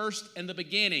 the first, and the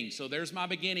beginning. So there's my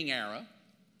beginning era.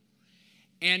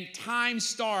 And time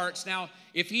starts. Now,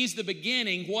 if he's the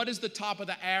beginning, what is the top of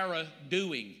the arrow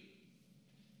doing?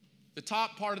 The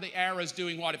top part of the arrow is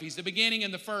doing what? If he's the beginning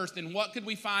and the first, then what could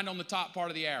we find on the top part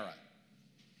of the arrow?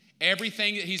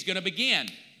 Everything that he's going to begin.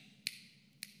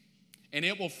 And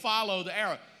it will follow the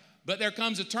arrow. But there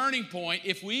comes a turning point.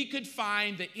 If we could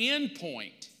find the end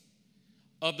point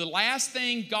of the last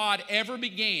thing God ever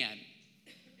began,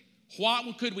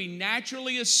 what could we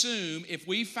naturally assume if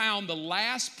we found the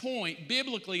last point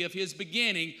biblically of his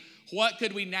beginning? What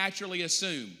could we naturally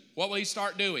assume? What will he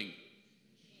start doing?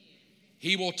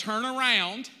 He will turn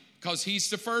around, because he's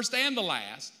the first and the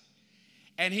last,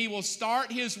 and he will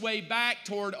start his way back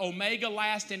toward Omega,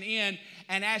 last and end.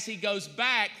 And as he goes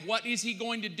back, what is he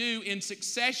going to do in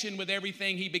succession with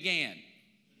everything he began?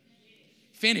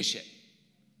 Finish it.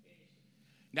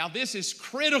 Now, this is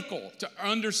critical to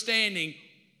understanding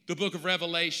the book of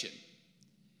Revelation.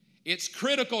 It's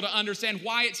critical to understand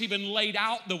why it's even laid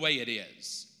out the way it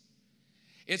is.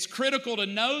 It's critical to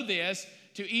know this,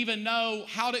 to even know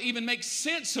how to even make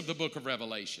sense of the book of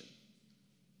Revelation,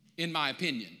 in my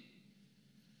opinion.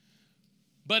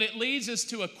 But it leads us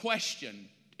to a question.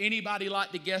 Anybody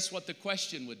like to guess what the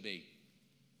question would be?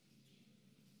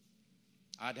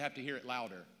 I'd have to hear it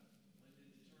louder.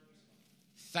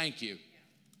 Thank you.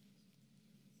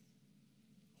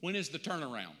 When is the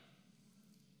turnaround?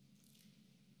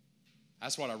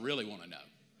 That's what I really want to know.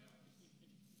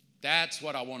 That's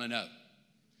what I want to know.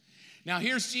 Now,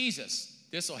 here's Jesus.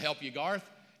 This will help you, Garth.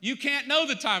 You can't know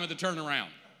the time of the turnaround.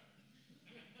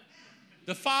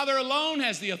 The Father alone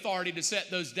has the authority to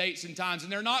set those dates and times,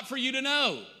 and they're not for you to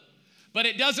know. But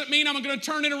it doesn't mean I'm going to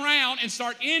turn it around and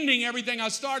start ending everything I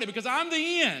started, because I'm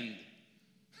the end.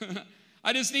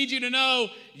 I just need you to know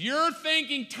you're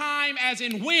thinking time as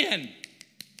in when.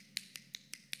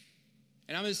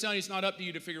 And I'm just telling you, it's not up to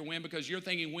you to figure when, because you're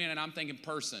thinking when and I'm thinking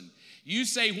person. You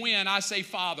say when, I say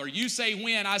Father. You say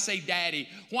when, I say Daddy.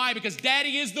 Why? Because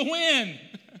Daddy is the when.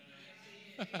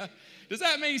 Does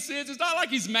that make sense? It's not like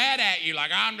he's mad at you,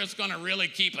 like, I'm just going to really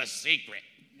keep a secret.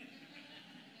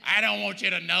 I don't want you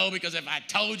to know, because if I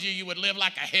told you, you would live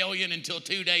like a hellion until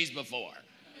 2 days before.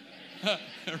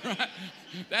 Right?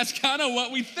 That's kind of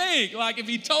what we think. Like, if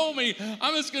he told me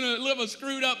I'm just going to live a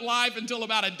screwed up life until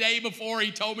about a day before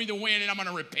he told me to win, and I'm going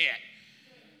to repent.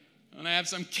 I'm going to have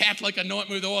some Catholic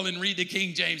anointment with oil and read the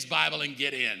King James Bible and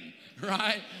get in.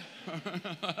 Right?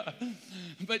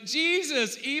 But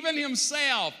Jesus, even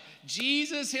himself,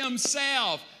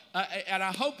 and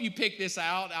I hope you picked this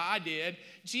out, I did.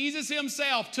 Jesus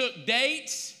himself took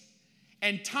dates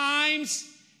and times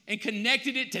and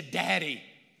connected it to Daddy.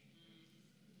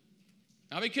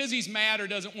 Now, because he's mad or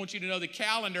doesn't want you to know the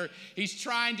calendar, he's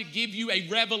trying to give you a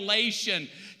revelation.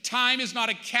 Time is not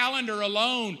a calendar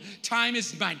alone. Time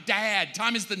is my dad.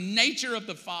 Time is the nature of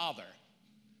the Father.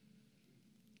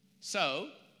 So,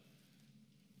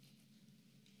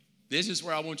 this is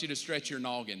where I want you to stretch your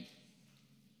noggin.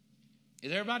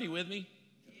 Is everybody with me?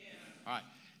 Yeah. All right.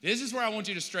 This is where I want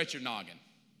you to stretch your noggin.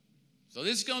 So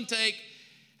this is going to take,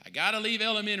 I got to leave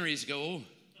elementary school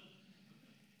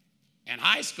and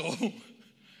high school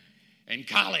and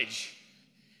college,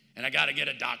 and I got to get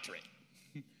a doctorate.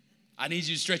 I need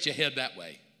you to stretch your head that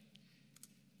way.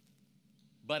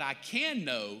 But I can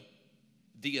know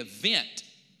the event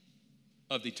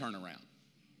of the turnaround.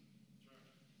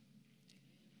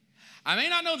 I may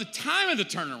not know the time of the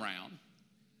turnaround,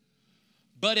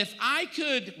 but if I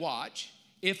could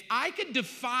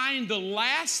define the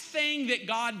last thing that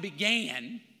God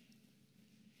began,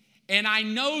 and I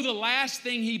know the last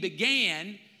thing he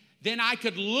began, then I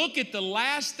could look at the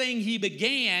last thing he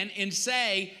began and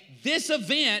say, this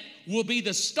event will be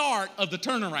the start of the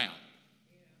turnaround.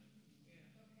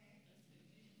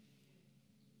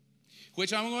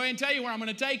 Which I'm going to tell you where I'm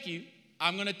going to take you.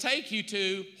 I'm going to take you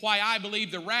to why I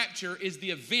believe the rapture is the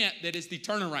event that is the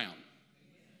turnaround.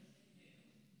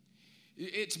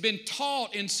 It's been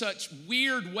taught in such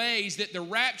weird ways that the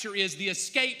rapture is the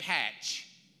escape hatch.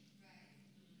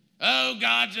 Oh,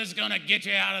 God's just going to get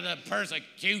you out of the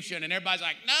persecution. And everybody's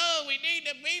like, no, we need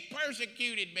to be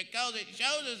persecuted because it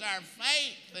shows us our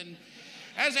faith. And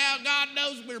that's how God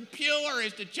knows we're pure,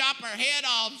 is to chop our head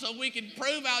off so we can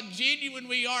prove how genuine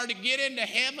we are to get into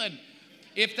heaven.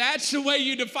 If that's the way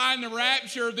you define the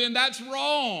rapture, then that's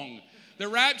wrong. The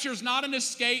rapture is not an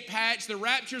escape hatch. The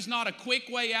rapture is not a quick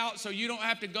way out so you don't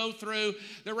have to go through.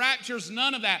 The rapture is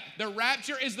none of that. The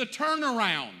rapture is the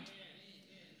turnaround.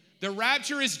 The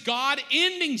rapture is God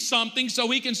ending something so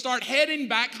he can start heading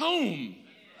back home.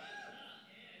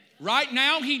 Right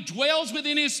now, he dwells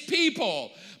within his people.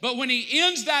 But when he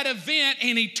ends that event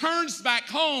and he turns back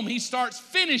home, he starts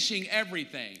finishing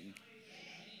everything.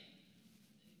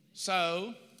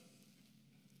 So,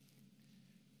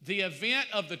 the event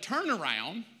of the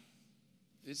turnaround,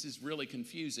 this is really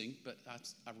confusing, but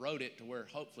I wrote it to where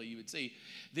hopefully you would see.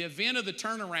 The event of the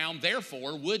turnaround,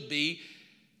 therefore, would be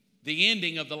the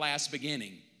ending of the last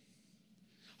beginning.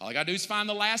 All I got to do is find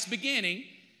the last beginning,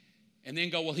 and then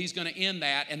go, well, he's going to end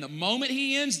that. And the moment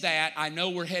he ends that, I know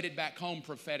we're headed back home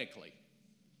prophetically.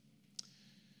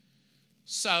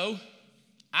 So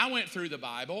I went through the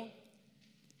Bible,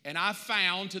 and I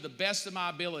found, to the best of my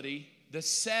ability, the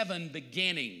 7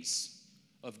 beginnings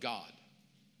of God.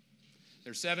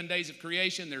 There's 7 days of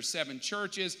creation. There's 7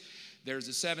 churches. There's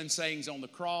the 7 sayings on the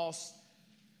cross.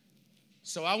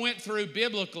 So I went through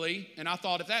biblically, and I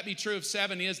thought, if that be true, if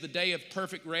 7 is the day of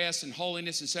perfect rest and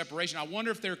holiness and separation, I wonder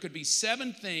if there could be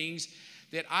 7 things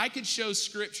that I could show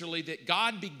scripturally that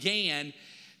God began,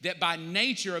 that by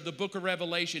nature of the book of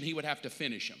Revelation, he would have to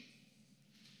finish them.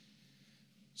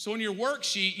 So in your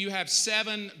worksheet, you have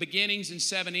 7 beginnings and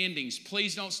 7 endings.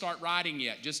 Please don't start writing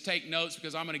yet. Just take notes,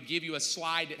 because I'm going to give you a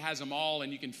slide that has them all,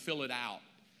 and you can fill it out.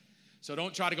 So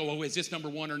don't try to go, well, is this number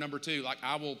 1 or number 2? Like,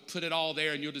 I will put it all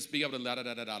there, and you'll just be able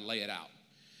to lay it out.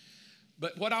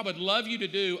 But what I would love you to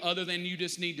do, other than you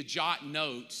just need to jot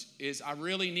notes, is I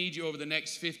really need you over the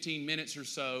next 15 minutes or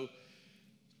so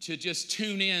to just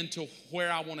tune in to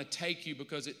where I want to take you,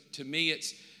 because to me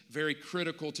it's very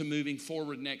critical to moving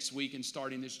forward next week and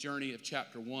starting this journey of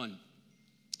chapter 1.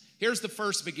 Here's the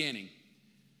first beginning.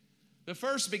 The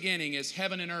first beginning is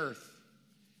heaven and earth.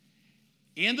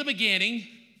 In the beginning,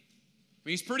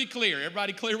 he's pretty clear.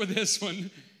 Everybody clear with this one?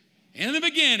 In the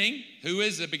beginning, who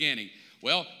is the beginning?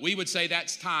 Well, we would say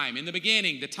that's time. In the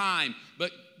beginning, the time.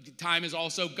 But time is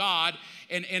also God.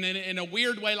 And in a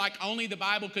weird way, like only the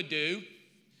Bible could do,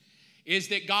 is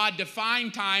that God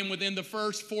defined time within the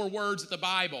first 4 words of the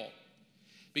Bible.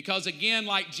 Because again,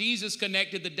 like Jesus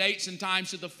connected the dates and times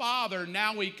to the Father,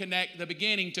 now we connect the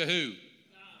beginning to who?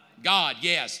 God,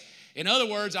 yes. In other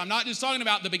words, I'm not just talking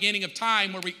about the beginning of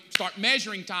time where we start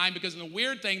measuring time, because the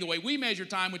weird thing, the way we measure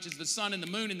time, which is the sun and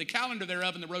the moon and the calendar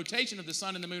thereof and the rotation of the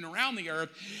sun and the moon around the earth,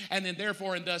 and then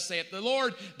therefore, and thus saith the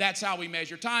Lord, that's how we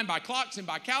measure time, by clocks and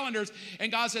by calendars.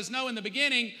 And God says, no, in the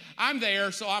beginning, I'm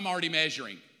there, so I'm already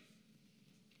measuring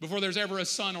before there's ever a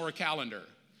sun or a calendar.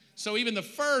 So even the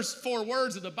first 4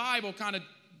 words of the Bible kind of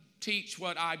teach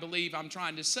what I believe I'm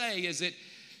trying to say, is that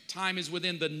time is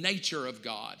within the nature of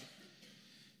God.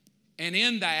 And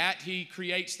in that, he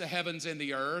creates the heavens and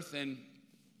the earth, and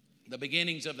the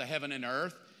beginnings of the heaven and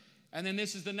earth. And then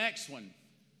this is the next one.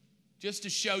 Just to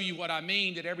show you what I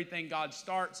mean, that everything God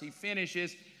starts, he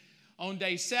finishes. On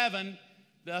day 7,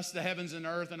 thus the heavens and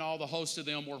earth and all the hosts of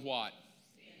them were what?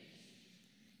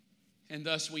 And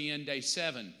thus we end day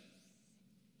 7.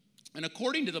 And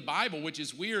according to the Bible, which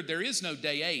is weird, there is no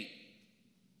day 8.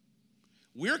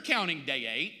 We're counting day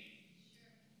 8,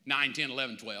 9, 10,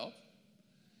 11, 12.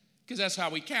 Because that's how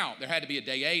we count. There had to be a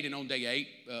day 8, and on day 8,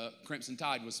 Crimson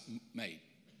Tide was made.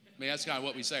 I mean, that's kind of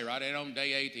what we say, right? And on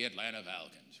day 8, the Atlanta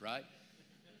Falcons, right?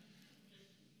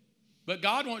 But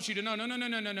God wants you to know,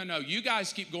 no. You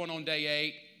guys keep going on day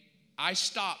 8. I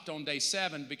stopped on day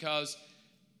 7 because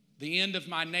the end of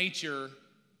my nature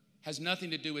has nothing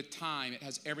to do with time. It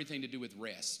has everything to do with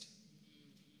rest.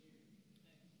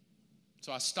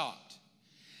 So I stopped.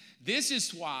 This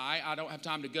is why, I don't have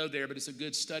time to go there, but it's a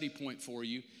good study point for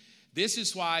you. This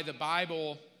is why the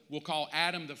Bible will call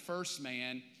Adam the first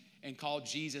man and call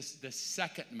Jesus the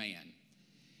second man.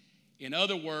 In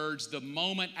other words, the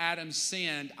moment Adam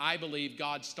sinned, I believe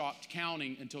God stopped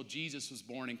counting until Jesus was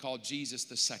born and called Jesus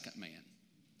the second man.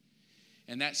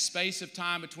 And that space of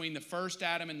time between the first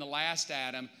Adam and the last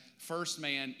Adam, first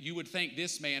man, you would think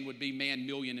this man would be man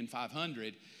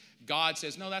 1,500,000. God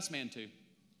says, no, that's man 2.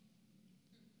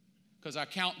 Because I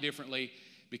count differently,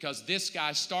 because this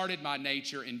guy started my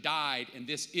nature and died, and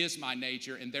this is my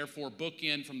nature, and therefore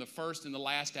bookend from the first and the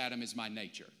last Adam is my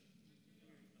nature.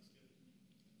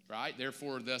 Right?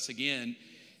 Therefore, thus again,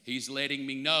 he's letting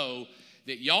me know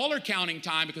that y'all are counting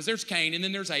time, because there's Cain, and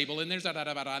then there's Abel, and there's and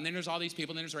then there's all these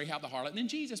people, and then there's Rahab the harlot, and then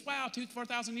Jesus, wow,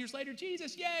 4,000 years later,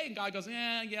 Jesus, yay. And God goes,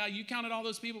 yeah, you counted all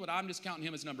those people, but I'm just counting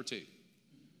him as number 2.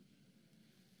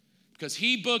 Because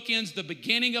he bookends the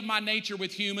beginning of my nature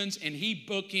with humans, and he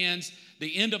bookends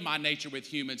the end of my nature with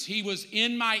humans. He was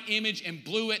in my image and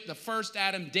blew it, the first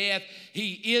Adam, death.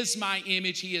 He is my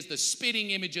image. He is the spitting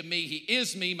image of me. He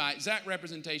is me, my exact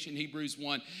representation, Hebrews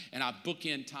 1, and I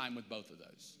bookend time with both of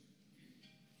those.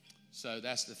 So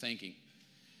that's the thinking.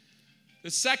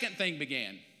 The second thing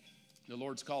began. The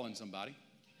Lord's calling somebody.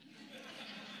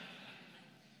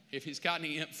 If he's got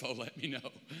any info, let me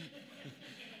know.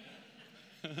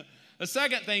 The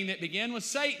second thing that began was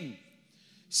Satan.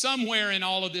 Somewhere in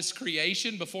all of this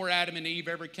creation, before Adam and Eve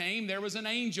ever came, there was an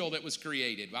angel that was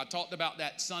created. I talked about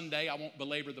that Sunday. I won't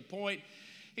belabor the point.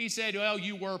 He said, well,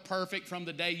 you were perfect from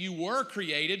the day you were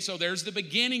created. So there's the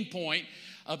beginning point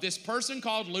of this person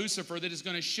called Lucifer that is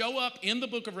going to show up in the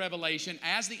book of Revelation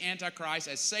as the Antichrist,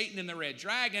 as Satan and the red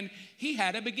dragon. He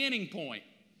had a beginning point.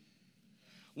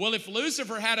 Well, if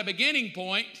Lucifer had a beginning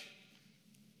point,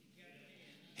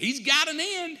 he's got an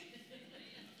end.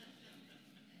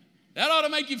 That ought to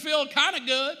make you feel kind of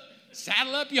good.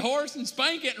 Saddle up your horse and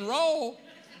spank it and roll.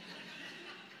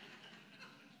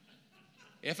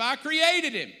 If I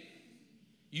created him,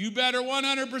 you better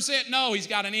 100% know he's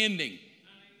got an ending.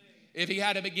 If he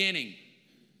had a beginning.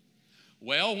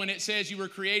 Well, when it says you were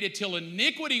created till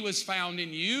iniquity was found in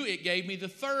you, it gave me the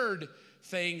third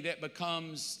thing that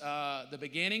becomes the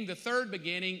beginning. The third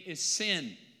beginning is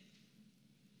sin.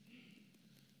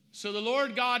 So the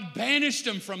Lord God banished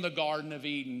them from the Garden of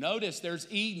Eden. Notice there's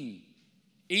Eden.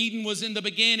 Eden was in the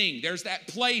beginning. There's that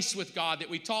place with God that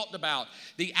we talked about.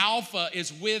 The Alpha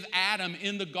is with Adam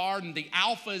in the garden. The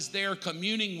Alpha is there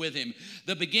communing with him.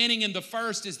 The beginning and the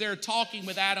first is there talking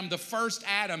with Adam. The first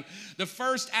Adam. The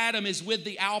first Adam is with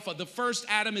the Alpha. The first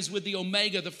Adam is with the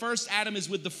Omega. The first Adam is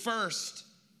with the first.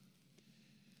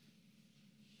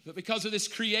 But because of this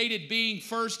created being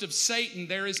first of Satan,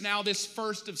 there is now this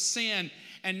first of sin.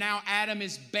 And now Adam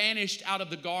is banished out of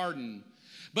the garden.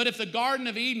 But if the Garden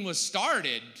of Eden was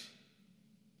started,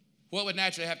 what would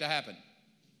naturally have to happen?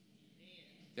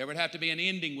 There would have to be an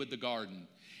ending with the garden.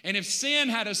 And if sin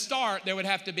had a start, there would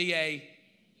have to be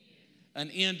an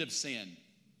end of sin.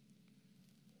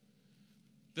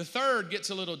 The third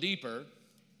gets a little deeper.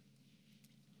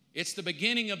 It's the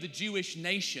beginning of the Jewish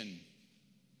nation.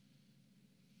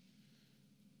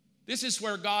 This is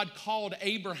where God called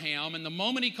Abraham, and the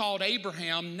moment he called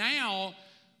Abraham, now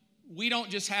we don't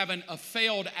just have a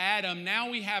failed Adam. Now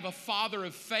we have a father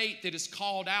of faith that is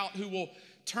called out who will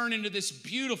turn into this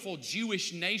beautiful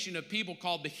Jewish nation of people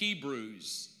called the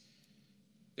Hebrews.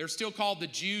 They're still called the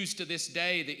Jews to this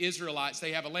day, the Israelites.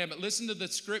 They have a land. But listen to the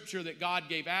scripture that God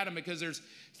gave Adam, because there's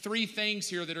three things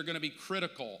here that are going to be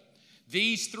critical.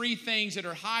 These three things that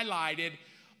are highlighted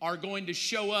are going to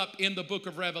show up in the book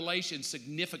of Revelation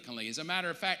significantly. As a matter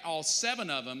of fact, all seven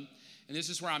of them, and this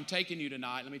is where I'm taking you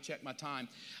tonight. Let me check my time.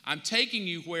 I'm taking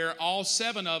you where all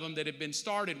seven of them that have been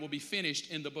started will be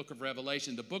finished in the book of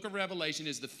Revelation. The book of Revelation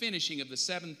is the finishing of the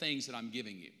seven things that I'm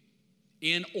giving you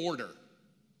in order.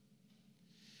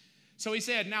 So he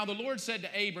said, now the Lord said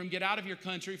to Abram, get out of your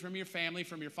country, from your family,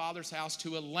 from your father's house,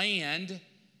 to a land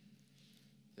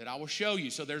that I will show you.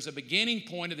 So there's a beginning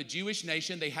point of the Jewish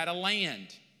nation. They had a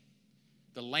land.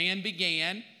 The land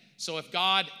began. So if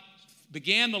God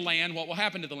began the land, what will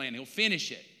happen to the land? He'll finish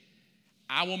it.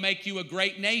 I will make you a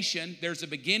great nation. There's a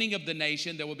beginning of the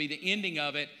nation. There will be the ending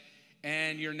of it.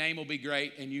 And your name will be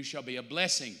great, and you shall be a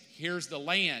blessing. Here's the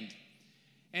land.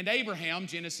 And Abraham,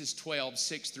 Genesis 12,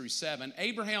 6 through 7,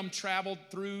 Abraham traveled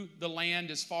through the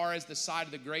land as far as the side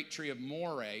of the great tree of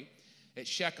Moreh at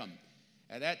Shechem.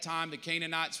 At that time, the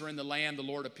Canaanites were in the land. The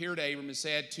Lord appeared to Abram and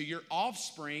said, to your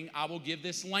offspring I will give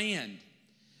this land.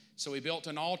 So he built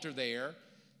an altar there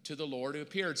to the Lord who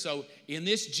appeared. So in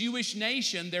this Jewish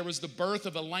nation, there was the birth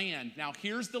of a land. Now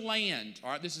here's the land.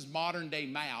 All right, this is modern day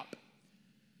map.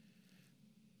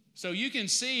 So you can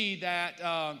see that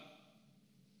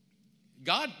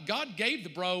God gave the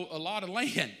bro a lot of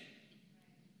land.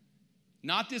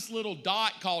 Not this little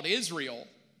dot called Israel.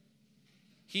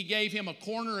 He gave him a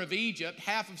corner of Egypt,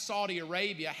 half of Saudi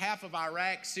Arabia, half of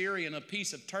Iraq, Syria, and a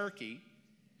piece of Turkey.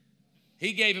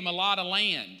 He gave him a lot of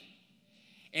land.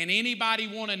 And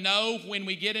anybody want to know when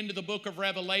we get into the book of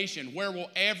Revelation, where will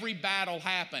every battle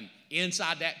happen?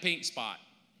 Inside that pink spot.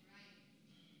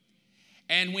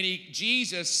 And when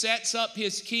Jesus sets up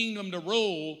his kingdom to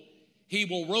rule, he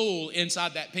will rule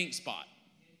inside that pink spot.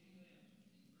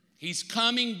 He's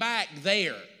coming back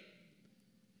there.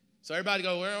 So everybody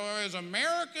go, where is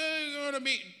America going to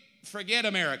be? Forget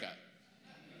America.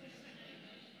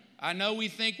 I know we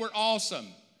think we're awesome.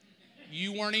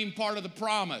 You weren't even part of the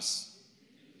promise.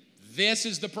 This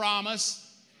is the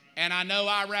promise. And I know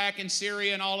Iraq and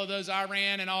Syria and all of those,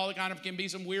 Iran and all the kind of can be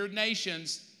some weird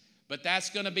nations. But that's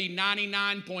going to be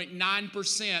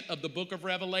 99.9% of the book of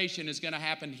Revelation is going to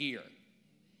happen here.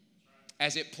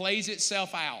 As it plays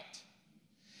itself out.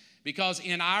 Because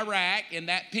in Iraq, in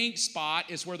that pink spot,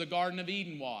 is where the Garden of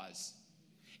Eden was.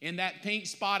 In that pink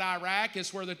spot, Iraq,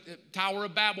 is where the Tower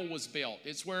of Babel was built.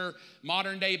 It's where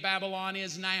modern day Babylon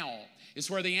is now.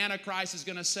 It's where the Antichrist is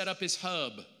going to set up his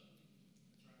hub.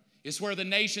 It's where the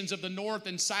nations of the north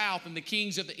and south and the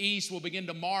kings of the east will begin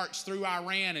to march through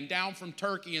Iran and down from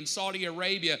Turkey and Saudi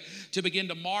Arabia to begin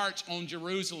to march on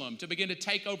Jerusalem, to begin to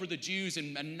take over the Jews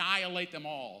and annihilate them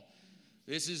all.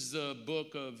 This is the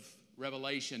book of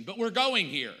Revelation. But we're going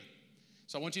here.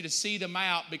 So I want you to see the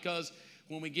map, because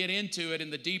when we get into it in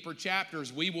the deeper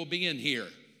chapters, we will be in here.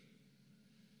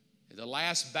 The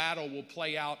last battle will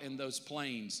play out in those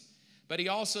plains. But he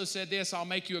also said this, I'll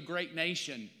make you a great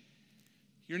nation.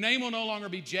 Your name will no longer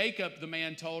be Jacob, the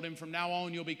man told him. From now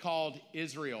on, you'll be called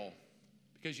Israel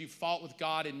because you fought with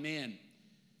God and men.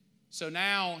 So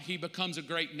now he becomes a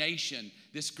great nation.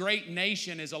 This great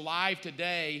nation is alive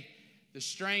today. The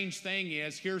strange thing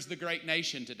is, here's the great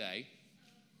nation today.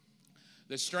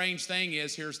 The strange thing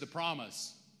is, here's the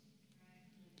promise.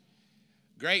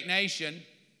 Great nation,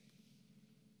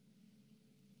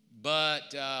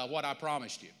 but what I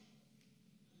promised you.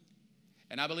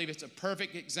 And I believe it's a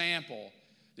perfect example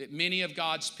that many of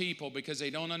God's people, because they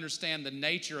don't understand the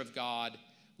nature of God,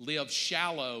 live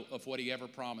shallow of what he ever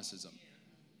promises them.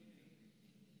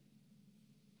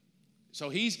 So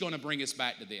he's going to bring us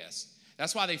back to this.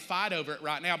 That's why they fight over it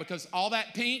right now, because all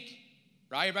that pink,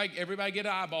 right? Everybody get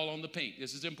an eyeball on the pink.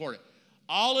 This is important.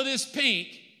 All of this pink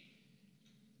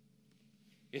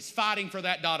is fighting for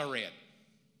that dot of red.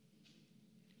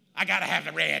 I got to have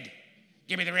the red.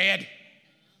 Give me the red.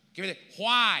 Give me the.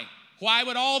 Why? Why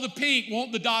would all the pink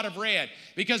want the dot of red?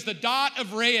 Because the dot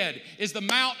of red is the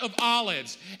Mount of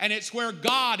Olives, and it's where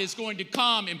God is going to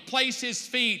come and place his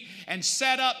feet and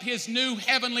set up his new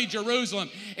heavenly Jerusalem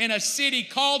in a city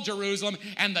called Jerusalem,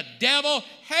 and the devil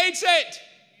hates it.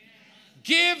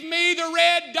 Give me the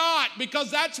red dot,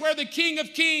 because that's where the King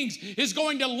of Kings is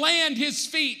going to land his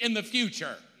feet in the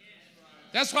future.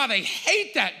 That's why they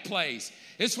hate that place.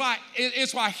 It's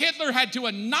why Hitler had to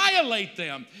annihilate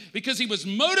them, because he was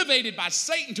motivated by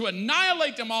Satan to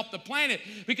annihilate them off the planet.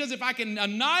 Because if I can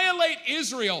annihilate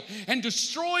Israel and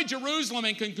destroy Jerusalem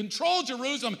and can control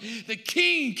Jerusalem, the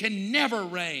king can never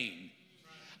reign.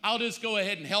 I'll just go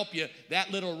ahead and help you. That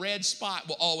little red spot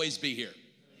will always be here.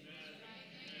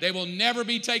 They will never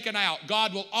be taken out.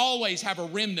 God will always have a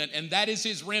remnant, and that is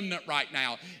his remnant right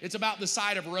now. It's about the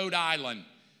size of Rhode Island.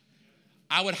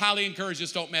 I would highly encourage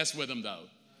just don't mess with them, though,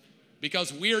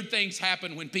 because weird things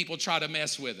happen when people try to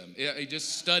mess with them.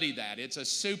 Just study that. It's a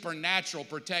supernatural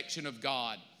protection of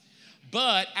God.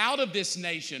 But out of this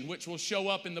nation, which will show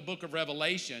up in the book of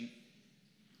Revelation,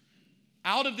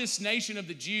 out of this nation of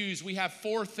the Jews, we have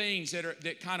four things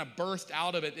that kind of birthed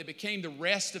out of it that became the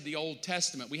rest of the Old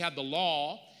Testament. We have the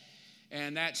law,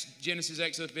 and that's Genesis,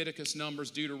 Exodus, Leviticus, Numbers,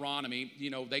 Deuteronomy. You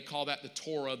know, they call that the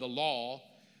Torah, the law.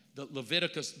 The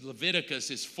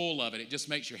Leviticus is full of it. It just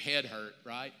makes your head hurt,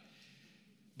 right?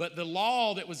 But the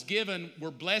law that was given were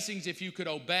blessings if you could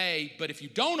obey, but if you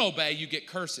don't obey, you get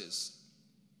curses.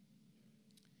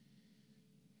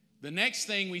 The next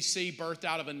thing we see birthed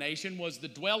out of a nation was the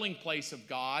dwelling place of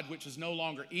God, which was no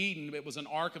longer Eden. It was an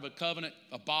Ark of a Covenant,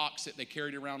 a box that they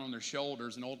carried around on their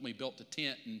shoulders, and ultimately built a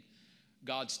tent, and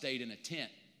God stayed in a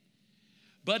tent.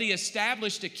 But he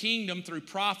established a kingdom through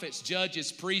prophets,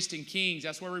 judges, priests, and kings.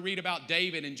 That's where we read about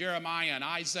David and Jeremiah and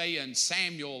Isaiah and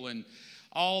Samuel and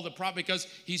all the prophets, because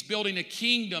he's building a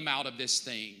kingdom out of this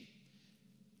thing.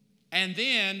 And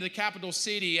then the capital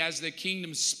city, as the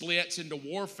kingdom splits into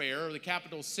warfare, the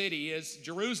capital city is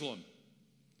Jerusalem.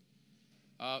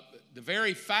 The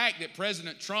very fact that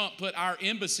President Trump put our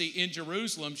embassy in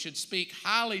Jerusalem should speak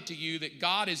highly to you that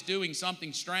God is doing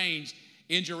something strange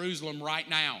in Jerusalem right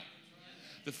now.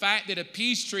 The fact that a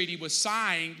peace treaty was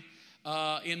signed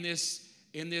in this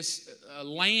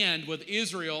land with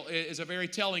Israel is a very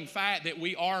telling fact that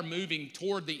we are moving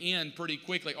toward the end pretty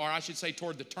quickly, or I should say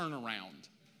toward the turnaround.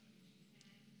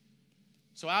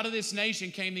 So out of this nation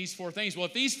came these four things. Well,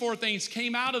 if these four things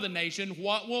came out of the nation,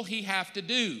 what will he have to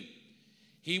do?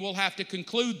 He will have to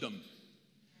conclude them.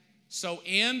 So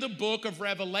in the book of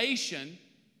Revelation,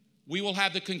 we will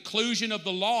have the conclusion of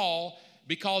the law,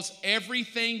 because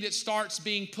everything that starts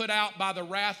being put out by the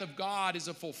wrath of God is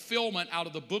a fulfillment out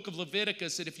of the book of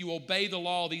Leviticus, that if you obey the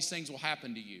law, these things will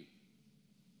happen to you.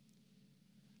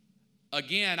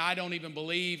 Again, I don't even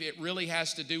believe it really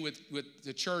has to do with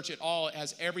the church at all. It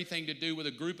has everything to do with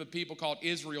a group of people called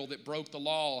Israel that broke the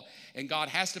law, and God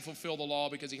has to fulfill the law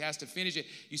because he has to finish it.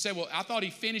 You say, well, I thought he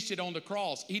finished it on the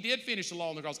cross. He did finish the law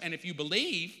on the cross, and if you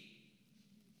believe,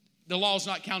 the law is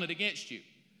not counted against you.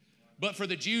 But for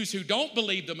the Jews who don't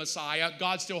believe the Messiah,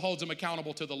 God still holds them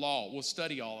accountable to the law. We'll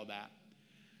study all of that.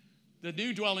 The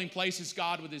new dwelling place is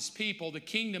God with his people. The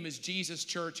kingdom is Jesus'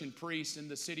 church and priests, and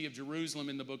the city of Jerusalem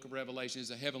in the book of Revelation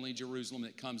is a heavenly Jerusalem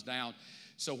that comes down.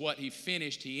 So what he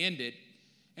finished, he ended.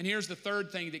 And here's the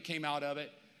third thing that came out of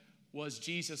it was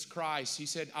Jesus Christ. He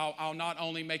said, I'll not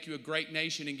only make you a great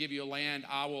nation and give you a land,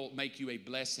 I will make you a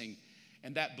blessing.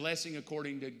 And that blessing,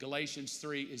 according to Galatians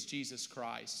 3, is Jesus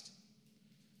Christ.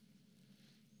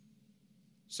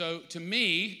 So to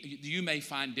me, you may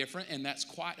find different, and that's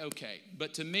quite okay.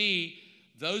 But to me,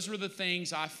 Those were the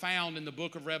things I found in the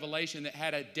book of Revelation that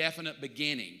had a definite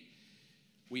beginning.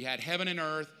 We had heaven and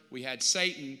earth, we had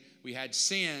Satan, we had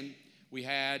sin, we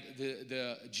had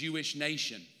the Jewish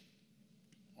nation,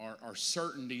 our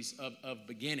certainties of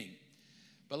beginning.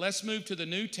 But let's move to the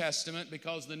New Testament,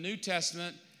 because the New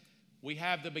Testament, we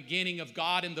have the beginning of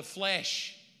God in the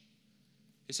flesh.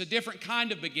 It's a different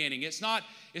kind of beginning. It's not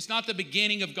the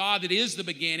beginning of God that is the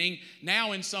beginning.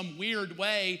 Now, in some weird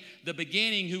way, the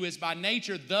beginning, who is by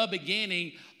nature the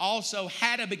beginning, also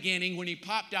had a beginning when he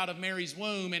popped out of Mary's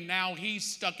womb, and now he's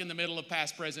stuck in the middle of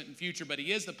past, present, and future. But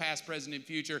he is the past, present, and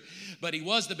future. But he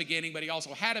was the beginning, but he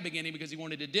also had a beginning, because he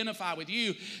wanted to identify with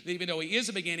you that even though he is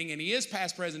a beginning and he is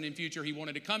past, present, and future, he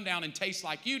wanted to come down and taste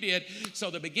like you did. So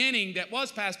the beginning that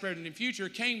was past, present, and future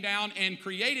came down and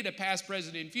created a past,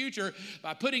 present, and future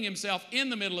by putting himself in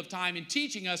the middle of time and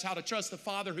teaching us how to trust the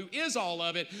Father who is all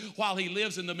of it while he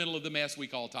lives in the middle of the mess we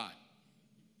call time.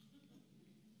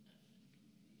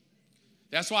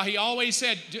 That's why he always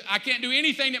said, I can't do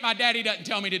anything that my daddy doesn't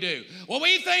tell me to do. Well,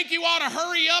 we think you ought to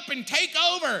hurry up and take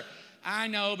over. I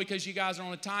know, because you guys are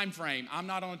on a time frame. I'm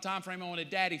not on a time frame, I'm on a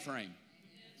daddy frame.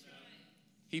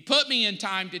 He put me in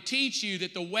time to teach you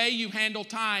that the way you handle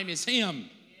time is him.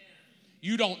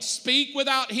 You don't speak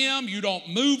without him. You don't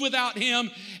move without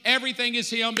him. Everything is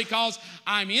him, because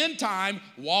I'm in time,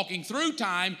 walking through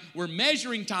time. We're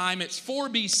measuring time. It's 4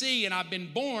 BC, and I've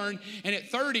been born. And at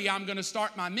 30, I'm going to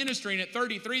start my ministry. And at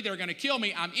 33, they're going to kill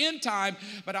me. I'm in time,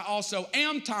 but I also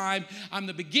am time. I'm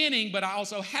the beginning, but I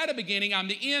also had a beginning. I'm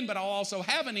the end, but I'll also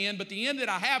have an end. But the end that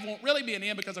I have won't really be an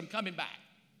end, because I'm coming back.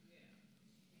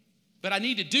 But I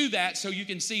need to do that so you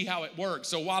can see how it works.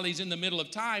 So while he's in the middle of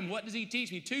time, what does he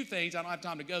teach me? 2 things. I don't have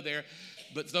time to go there,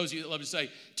 but for those of you that love to say,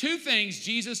 2 things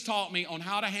Jesus taught me on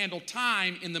how to handle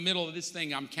time in the middle of this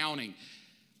thing I'm counting.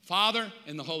 Father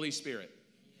and the Holy Spirit.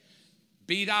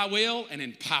 Be thy will and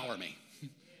empower me.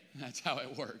 That's how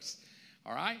it works.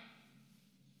 All right?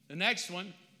 The next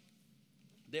one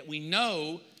that we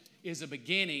know is a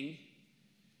beginning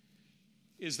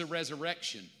is the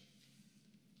resurrection.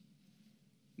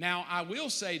 Now, I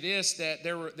will say this, that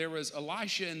there was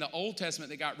Elisha in the Old Testament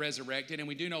that got resurrected, and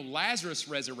we do know Lazarus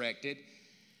resurrected,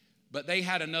 but they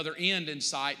had another end in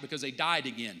sight because they died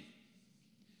again.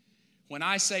 When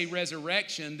I say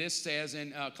resurrection, this says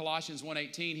in Colossians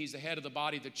 1:18, he's the head of the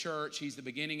body of the church. He's the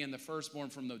beginning and the firstborn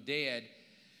from the dead,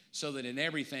 so that in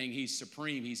everything he's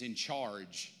supreme, he's in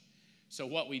charge. So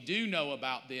what we do know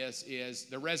about this is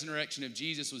the resurrection of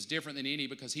Jesus was different than any,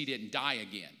 because he didn't die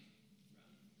again.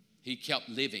 He kept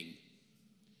living.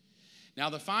 Now,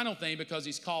 the final thing, because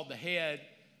he's called the head,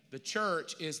 the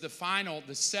church is the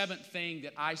 7th thing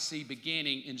that I see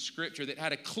beginning in Scripture that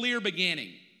had a clear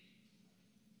beginning.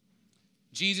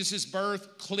 Jesus'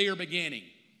 birth, clear beginning.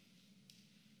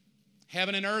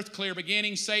 Heaven and earth, clear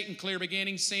beginning. Satan, clear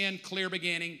beginning. Sin, clear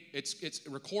beginning. It's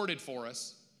recorded for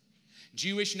us.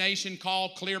 Jewish nation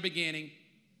called, clear beginning.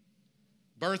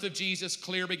 Birth of Jesus,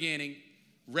 clear beginning.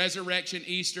 Resurrection,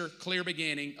 Easter, clear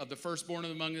beginning of the firstborn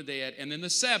among the dead. And then the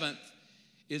 7th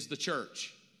is the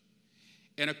church.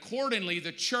 And accordingly,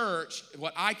 the church,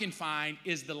 what I can find,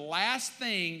 is the last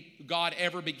thing God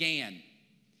ever began.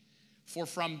 For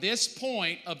from this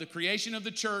point of the creation of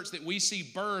the church that we see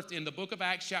birthed in the book of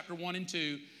Acts chapter 1 and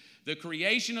 2, the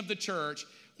creation of the church,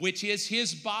 which is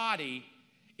his body,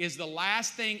 is the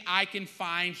last thing I can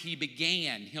find he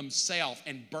began himself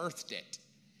and birthed it.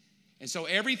 And so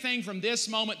everything from this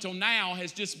moment till now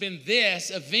has just been this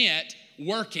event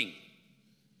working.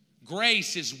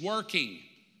 Grace is working.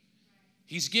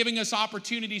 He's giving us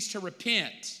opportunities to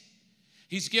repent.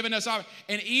 He's given us,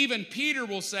 and even Peter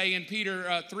will say in Peter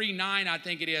 3:9, I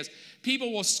think it is,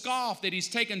 people will scoff that he's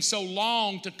taken so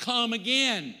long to come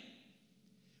again.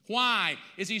 Why?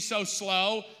 Is he so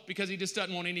slow? Because he just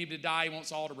doesn't want any to die. He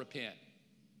wants all to repent.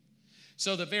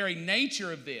 So the very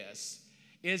nature of this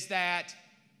is that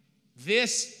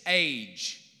this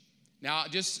age, now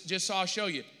just so I'll show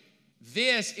you,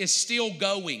 this is still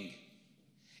going.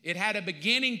 It had a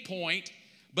beginning point,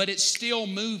 but it's still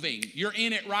moving. You're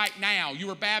in it right now. You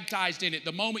were baptized in it.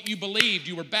 The moment you believed,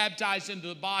 you were baptized into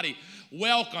the body.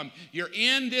 Welcome. You're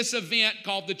in this event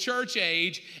called the church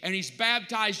age, and he's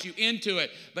baptized you into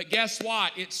it. But guess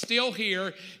what? It's still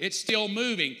here. It's still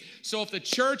moving. So if the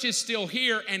church is still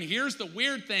here, and here's the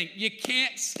weird thing, you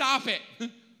can't stop it.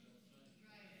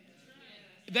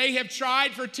 They have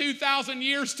tried for 2,000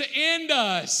 years to end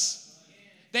us.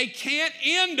 They can't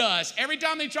end us. Every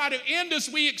time they try to end us,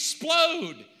 we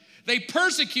explode. They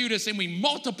persecute us and we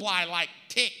multiply like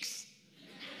ticks.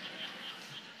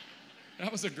 That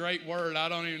was a great word. I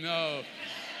don't even know.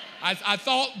 I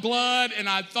thought blood, and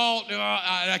I thought,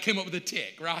 I came up with a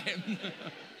tick, right?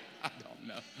 I don't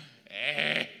know.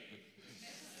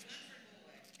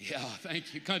 Yeah,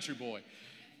 thank you, country boy.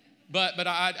 But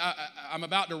I'm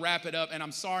about to wrap it up, and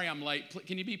I'm sorry I'm late.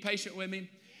 Can you be patient with me?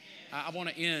 I want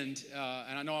to end,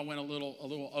 and I know I went a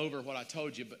little over what I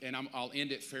told you, and I'll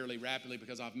end it fairly rapidly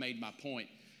because I've made my point.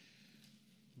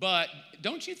 But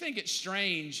don't you think it's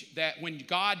strange that when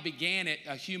God began it,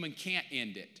 a human can't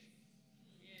end it?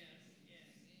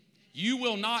 You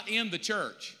will not end the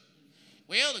church.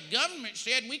 Well, the government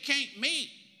said we can't meet,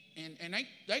 and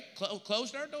they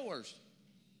closed our doors.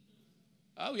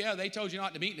 Oh, yeah, they told you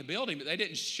not to meet in the building, but they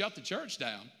didn't shut the church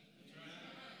down.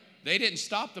 They didn't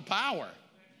stop the power.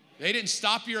 They didn't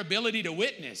stop your ability to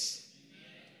witness,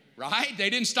 right?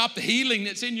 They didn't stop the healing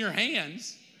that's in your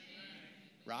hands,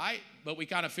 right? But we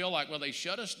kind of feel like, well, they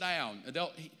shut us down.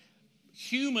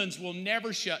 Humans will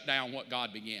never shut down what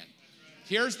God began.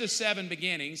 Here's the 7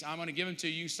 beginnings. I'm going to give them to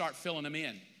you. You start filling them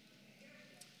in.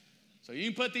 So you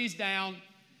can put these down,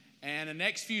 and the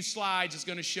next few slides is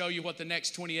going to show you what the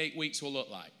next 28 weeks will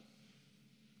look like.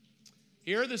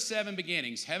 Here are the 7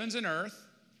 beginnings, heavens and earth.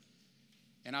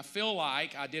 And I feel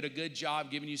like I did a good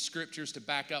job giving you scriptures to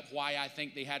back up why I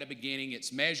think they had a beginning.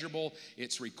 It's measurable,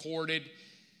 it's recorded,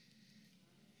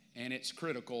 and it's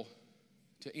critical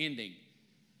to ending.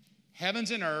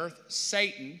 Heavens and earth,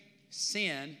 Satan,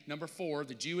 sin, number 4,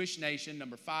 the Jewish nation,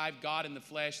 number 5, God in the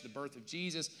flesh, the birth of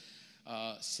Jesus,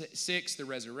 6, the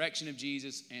resurrection of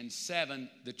Jesus, and 7,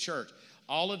 the church.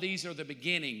 All of these are the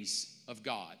beginnings of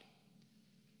God.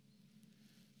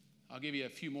 I'll give you a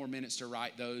few more minutes to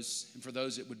write those. And for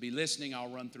those that would be listening, I'll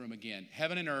run through them again.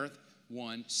 Heaven and earth,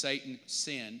 1, Satan,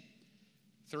 sin.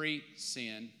 3,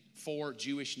 sin. 4,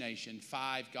 Jewish nation.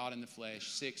 5, God in the flesh.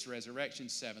 6, resurrection.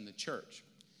 7, the church.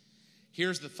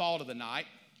 Here's the thought of the night.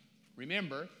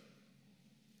 Remember,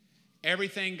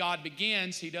 everything God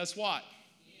begins, He does what?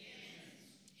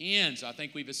 Ends. I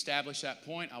think we've established that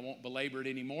point. I won't belabor it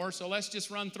anymore, so let's just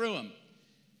run through them.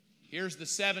 Here's the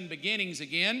 7 beginnings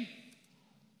again.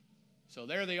 So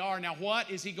there they are. Now, what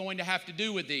is He going to have to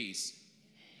do with these?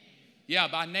 Yeah,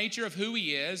 by nature of who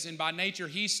He is, and by nature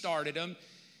He started them,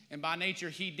 and by nature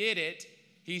He did it,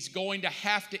 He's going to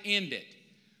have to end it.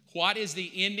 What is the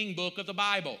ending book of the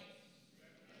Bible?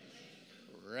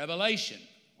 Revelation.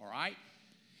 All right?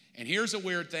 And here's a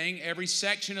weird thing. Every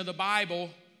section of the Bible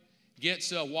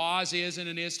gets a was, is, and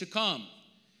an is to come.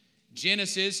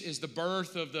 Genesis is the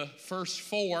birth of the first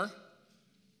 4.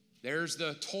 There's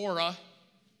the Torah.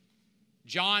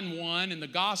 John 1 and the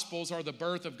Gospels are the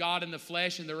birth of God in the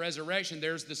flesh and the resurrection.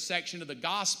 There's the section of the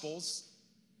Gospels.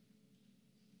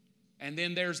 And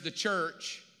then there's the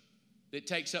church that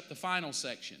takes up the final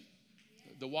section.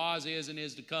 The was, is, and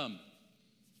is to come.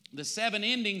 The 7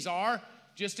 endings are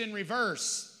just in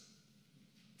reverse,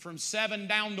 from 7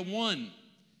 down to 1.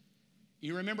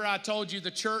 You remember I told you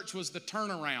the church was the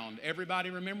turnaround. Everybody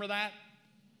remember that?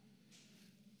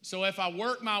 So if I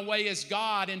work my way as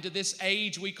God into this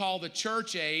age we call the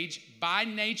church age, by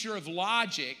nature of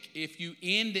logic, if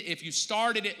you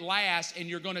started it last and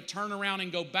you're going to turn around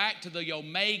and go back to the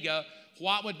omega,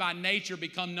 what would by nature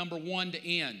become number 1 to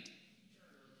end?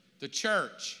 The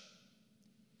church.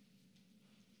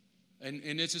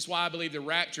 And this is why I believe the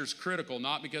rapture is critical,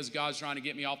 not because God's trying to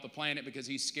get me off the planet because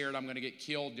He's scared I'm going to get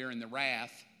killed during the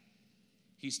wrath.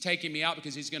 He's taking me out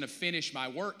because He's going to finish my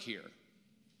work here.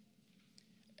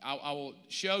 I will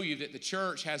show you that the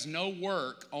church has no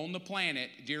work on the planet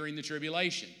during the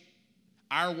tribulation.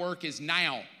 Our work is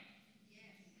now.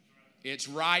 It's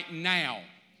right now.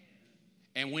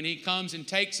 And when He comes and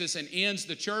takes us and ends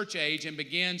the church age and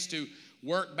begins to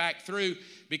work back through,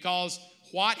 because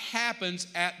what happens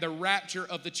at the rapture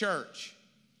of the church?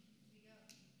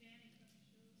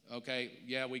 Okay,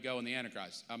 yeah, we go in the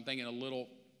Antichrist. I'm thinking a little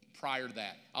prior to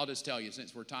that. I'll just tell you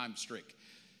since we're time strict.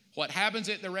 What happens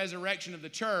at the resurrection of the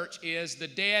church is the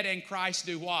dead in Christ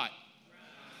do what?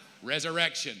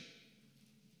 Resurrection.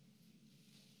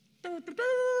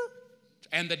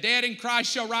 And the dead in Christ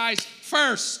shall rise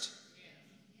first.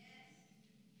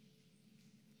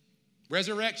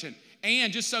 Resurrection.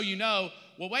 And just so you know,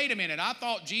 well, wait a minute. I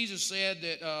thought Jesus said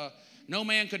that no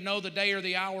man could know the day or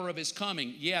the hour of His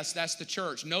coming. Yes, that's the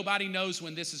church. Nobody knows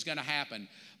when this is going to happen.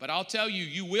 But I'll tell you,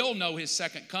 you will know His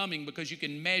second coming because you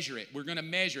can measure it. We're going to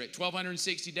measure it.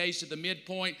 1,260 days to the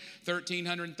midpoint,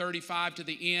 1,335 to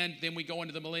the end. Then we go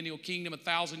into the millennial kingdom,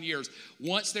 1,000 years.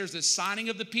 Once there's the signing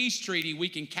of the peace treaty, we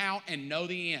can count and know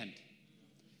the end.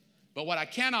 But what I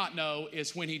cannot know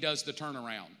is when He does the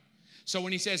turnaround. So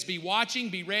when He says, be watching,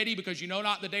 be ready, because you know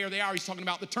not the day or the hour, He's talking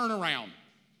about the turnaround.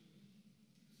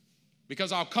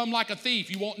 Because I'll come like a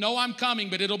thief. You won't know I'm coming,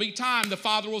 but it'll be time. The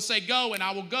Father will say, go, and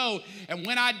I will go. And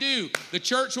when I do, the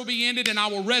church will be ended, and I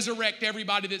will resurrect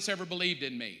everybody that's ever believed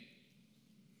in me.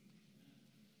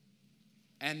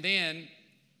 And then,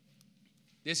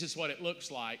 this is what it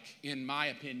looks like, in my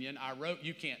opinion. I wrote,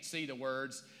 you can't see the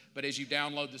words, but as you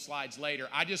download the slides later,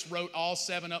 I just wrote all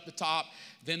 7 up the top,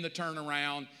 then the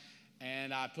turnaround,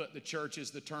 and I put the church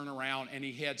as the turnaround, and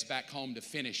he heads back home to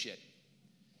finish it.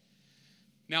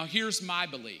 Now, here's my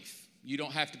belief. You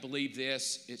don't have to believe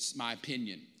this. It's my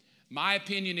opinion. My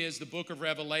opinion is the book of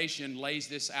Revelation lays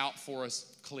this out for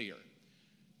us clear.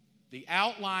 The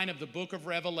outline of the book of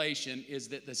Revelation is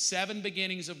that the 7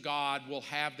 beginnings of God will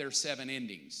have their 7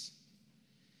 endings.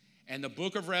 And the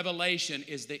book of Revelation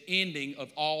is the ending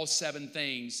of all 7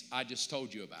 things I just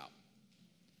told you about.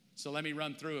 So let me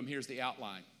run through them. Here's the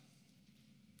outline.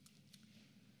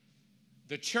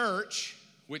 The church,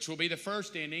 which will be the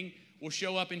first ending, will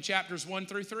show up in chapters 1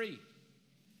 through 3.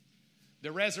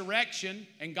 The resurrection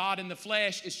and God in the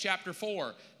flesh is chapter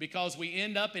 4, because we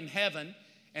end up in heaven.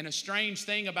 And a strange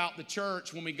thing about the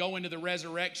church, when we go into the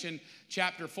resurrection,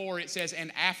 chapter 4, it says,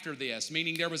 and after this,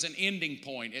 meaning there was an ending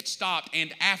point. It stopped,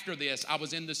 and after this, I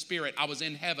was in the Spirit. I was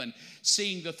in heaven,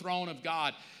 seeing the throne of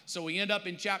God. So we end up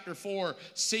in chapter 4,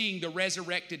 seeing the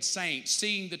resurrected saints,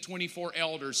 seeing the 24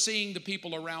 elders, seeing the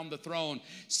people around the throne,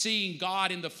 seeing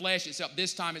God in the flesh itself.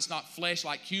 This time it's not flesh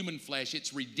like human flesh.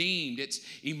 It's redeemed. It's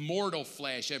immortal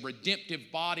flesh, a redemptive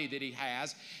body that he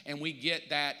has. And we get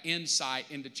that insight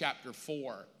into chapter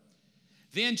 4.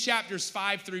 Then chapters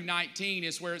 5 through 19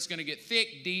 is where it's going to get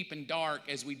thick, deep, and dark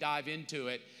as we dive into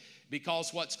it.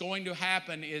 Because what's going to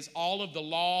happen is all of the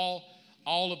law,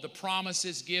 all of the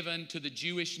promises given to the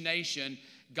Jewish nation,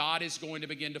 God is going to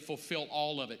begin to fulfill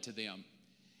all of it to them.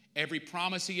 Every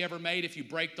promise he ever made, if you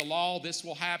break the law, this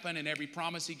will happen. And every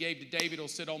promise he gave to David will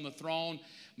sit on the throne.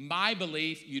 My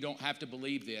belief, you don't have to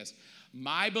believe this,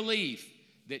 my belief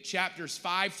that chapters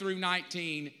 5 through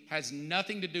 19 has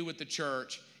nothing to do with the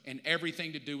church and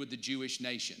everything to do with the Jewish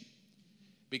nation.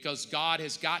 Because God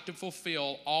has got to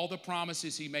fulfill all the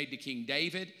promises he made to King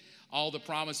David, all the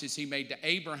promises he made to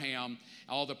Abraham,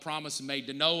 all the promises made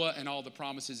to Noah, and all the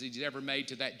promises he's ever made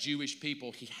to that Jewish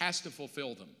people. He has to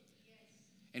fulfill them.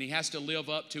 And he has to live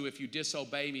up to, if you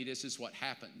disobey me, this is what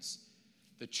happens.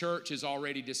 The church has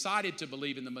already decided to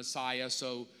believe in the Messiah,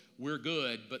 so we're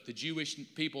good. But the Jewish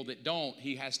people that don't,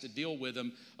 he has to deal with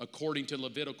them according to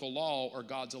Levitical law, or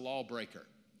God's a lawbreaker.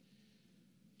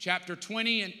 Chapter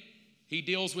 20, and he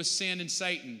deals with sin and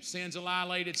Satan. Sin's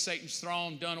annihilated, Satan's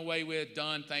throne, done away with,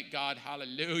 done, thank God,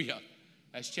 hallelujah.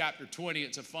 That's chapter 20.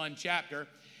 It's a fun chapter.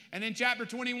 And then chapter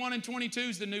 21 and 22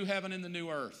 is the new heaven and the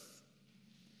new earth.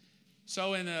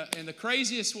 So in the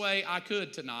craziest way I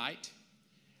could tonight,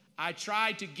 I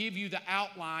tried to give you the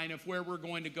outline of where we're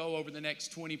going to go over the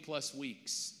next 20 plus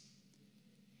weeks.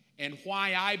 And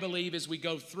why I believe as we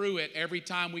go through it, every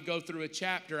time we go through a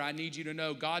chapter, I need you to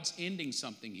know God's ending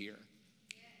something here.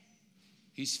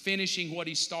 He's finishing what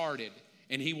he started,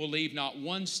 and he will leave not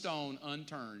one stone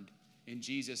unturned in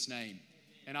Jesus' name.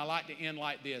 And I like to end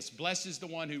like this. Blessed is the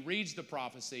one who reads the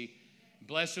prophecy.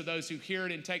 Blessed are those who hear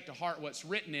it and take to heart what's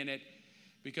written in it,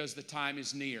 because the time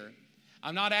is near.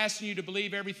 I'm not asking you to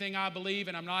believe everything I believe,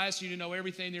 and I'm not asking you to know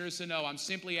everything there is to know. I'm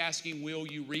simply asking, will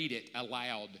you read it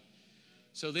aloud?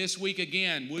 So this week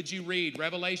again, would you read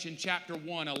Revelation chapter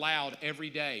 1 aloud every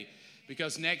day?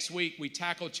 Because next week we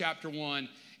tackle chapter 1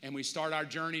 and we start our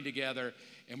journey together,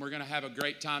 and we're going to have a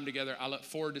great time together. I look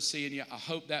forward to seeing you. I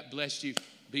hope that blessed you.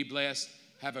 Be blessed.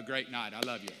 Have a great night. I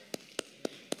love you.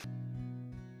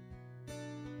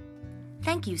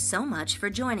 Thank you so much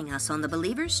for joining us on the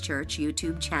Believers Church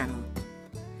YouTube channel.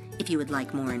 If you would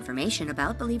like more information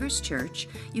about Believers Church,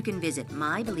 you can visit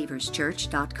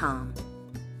mybelieverschurch.com.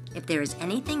 If there is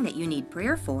anything that you need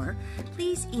prayer for,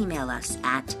 please email us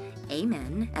at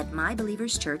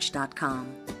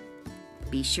amen@mybelieverschurch.com.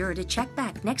 Be sure to check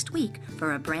back next week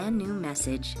for a brand new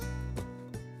message.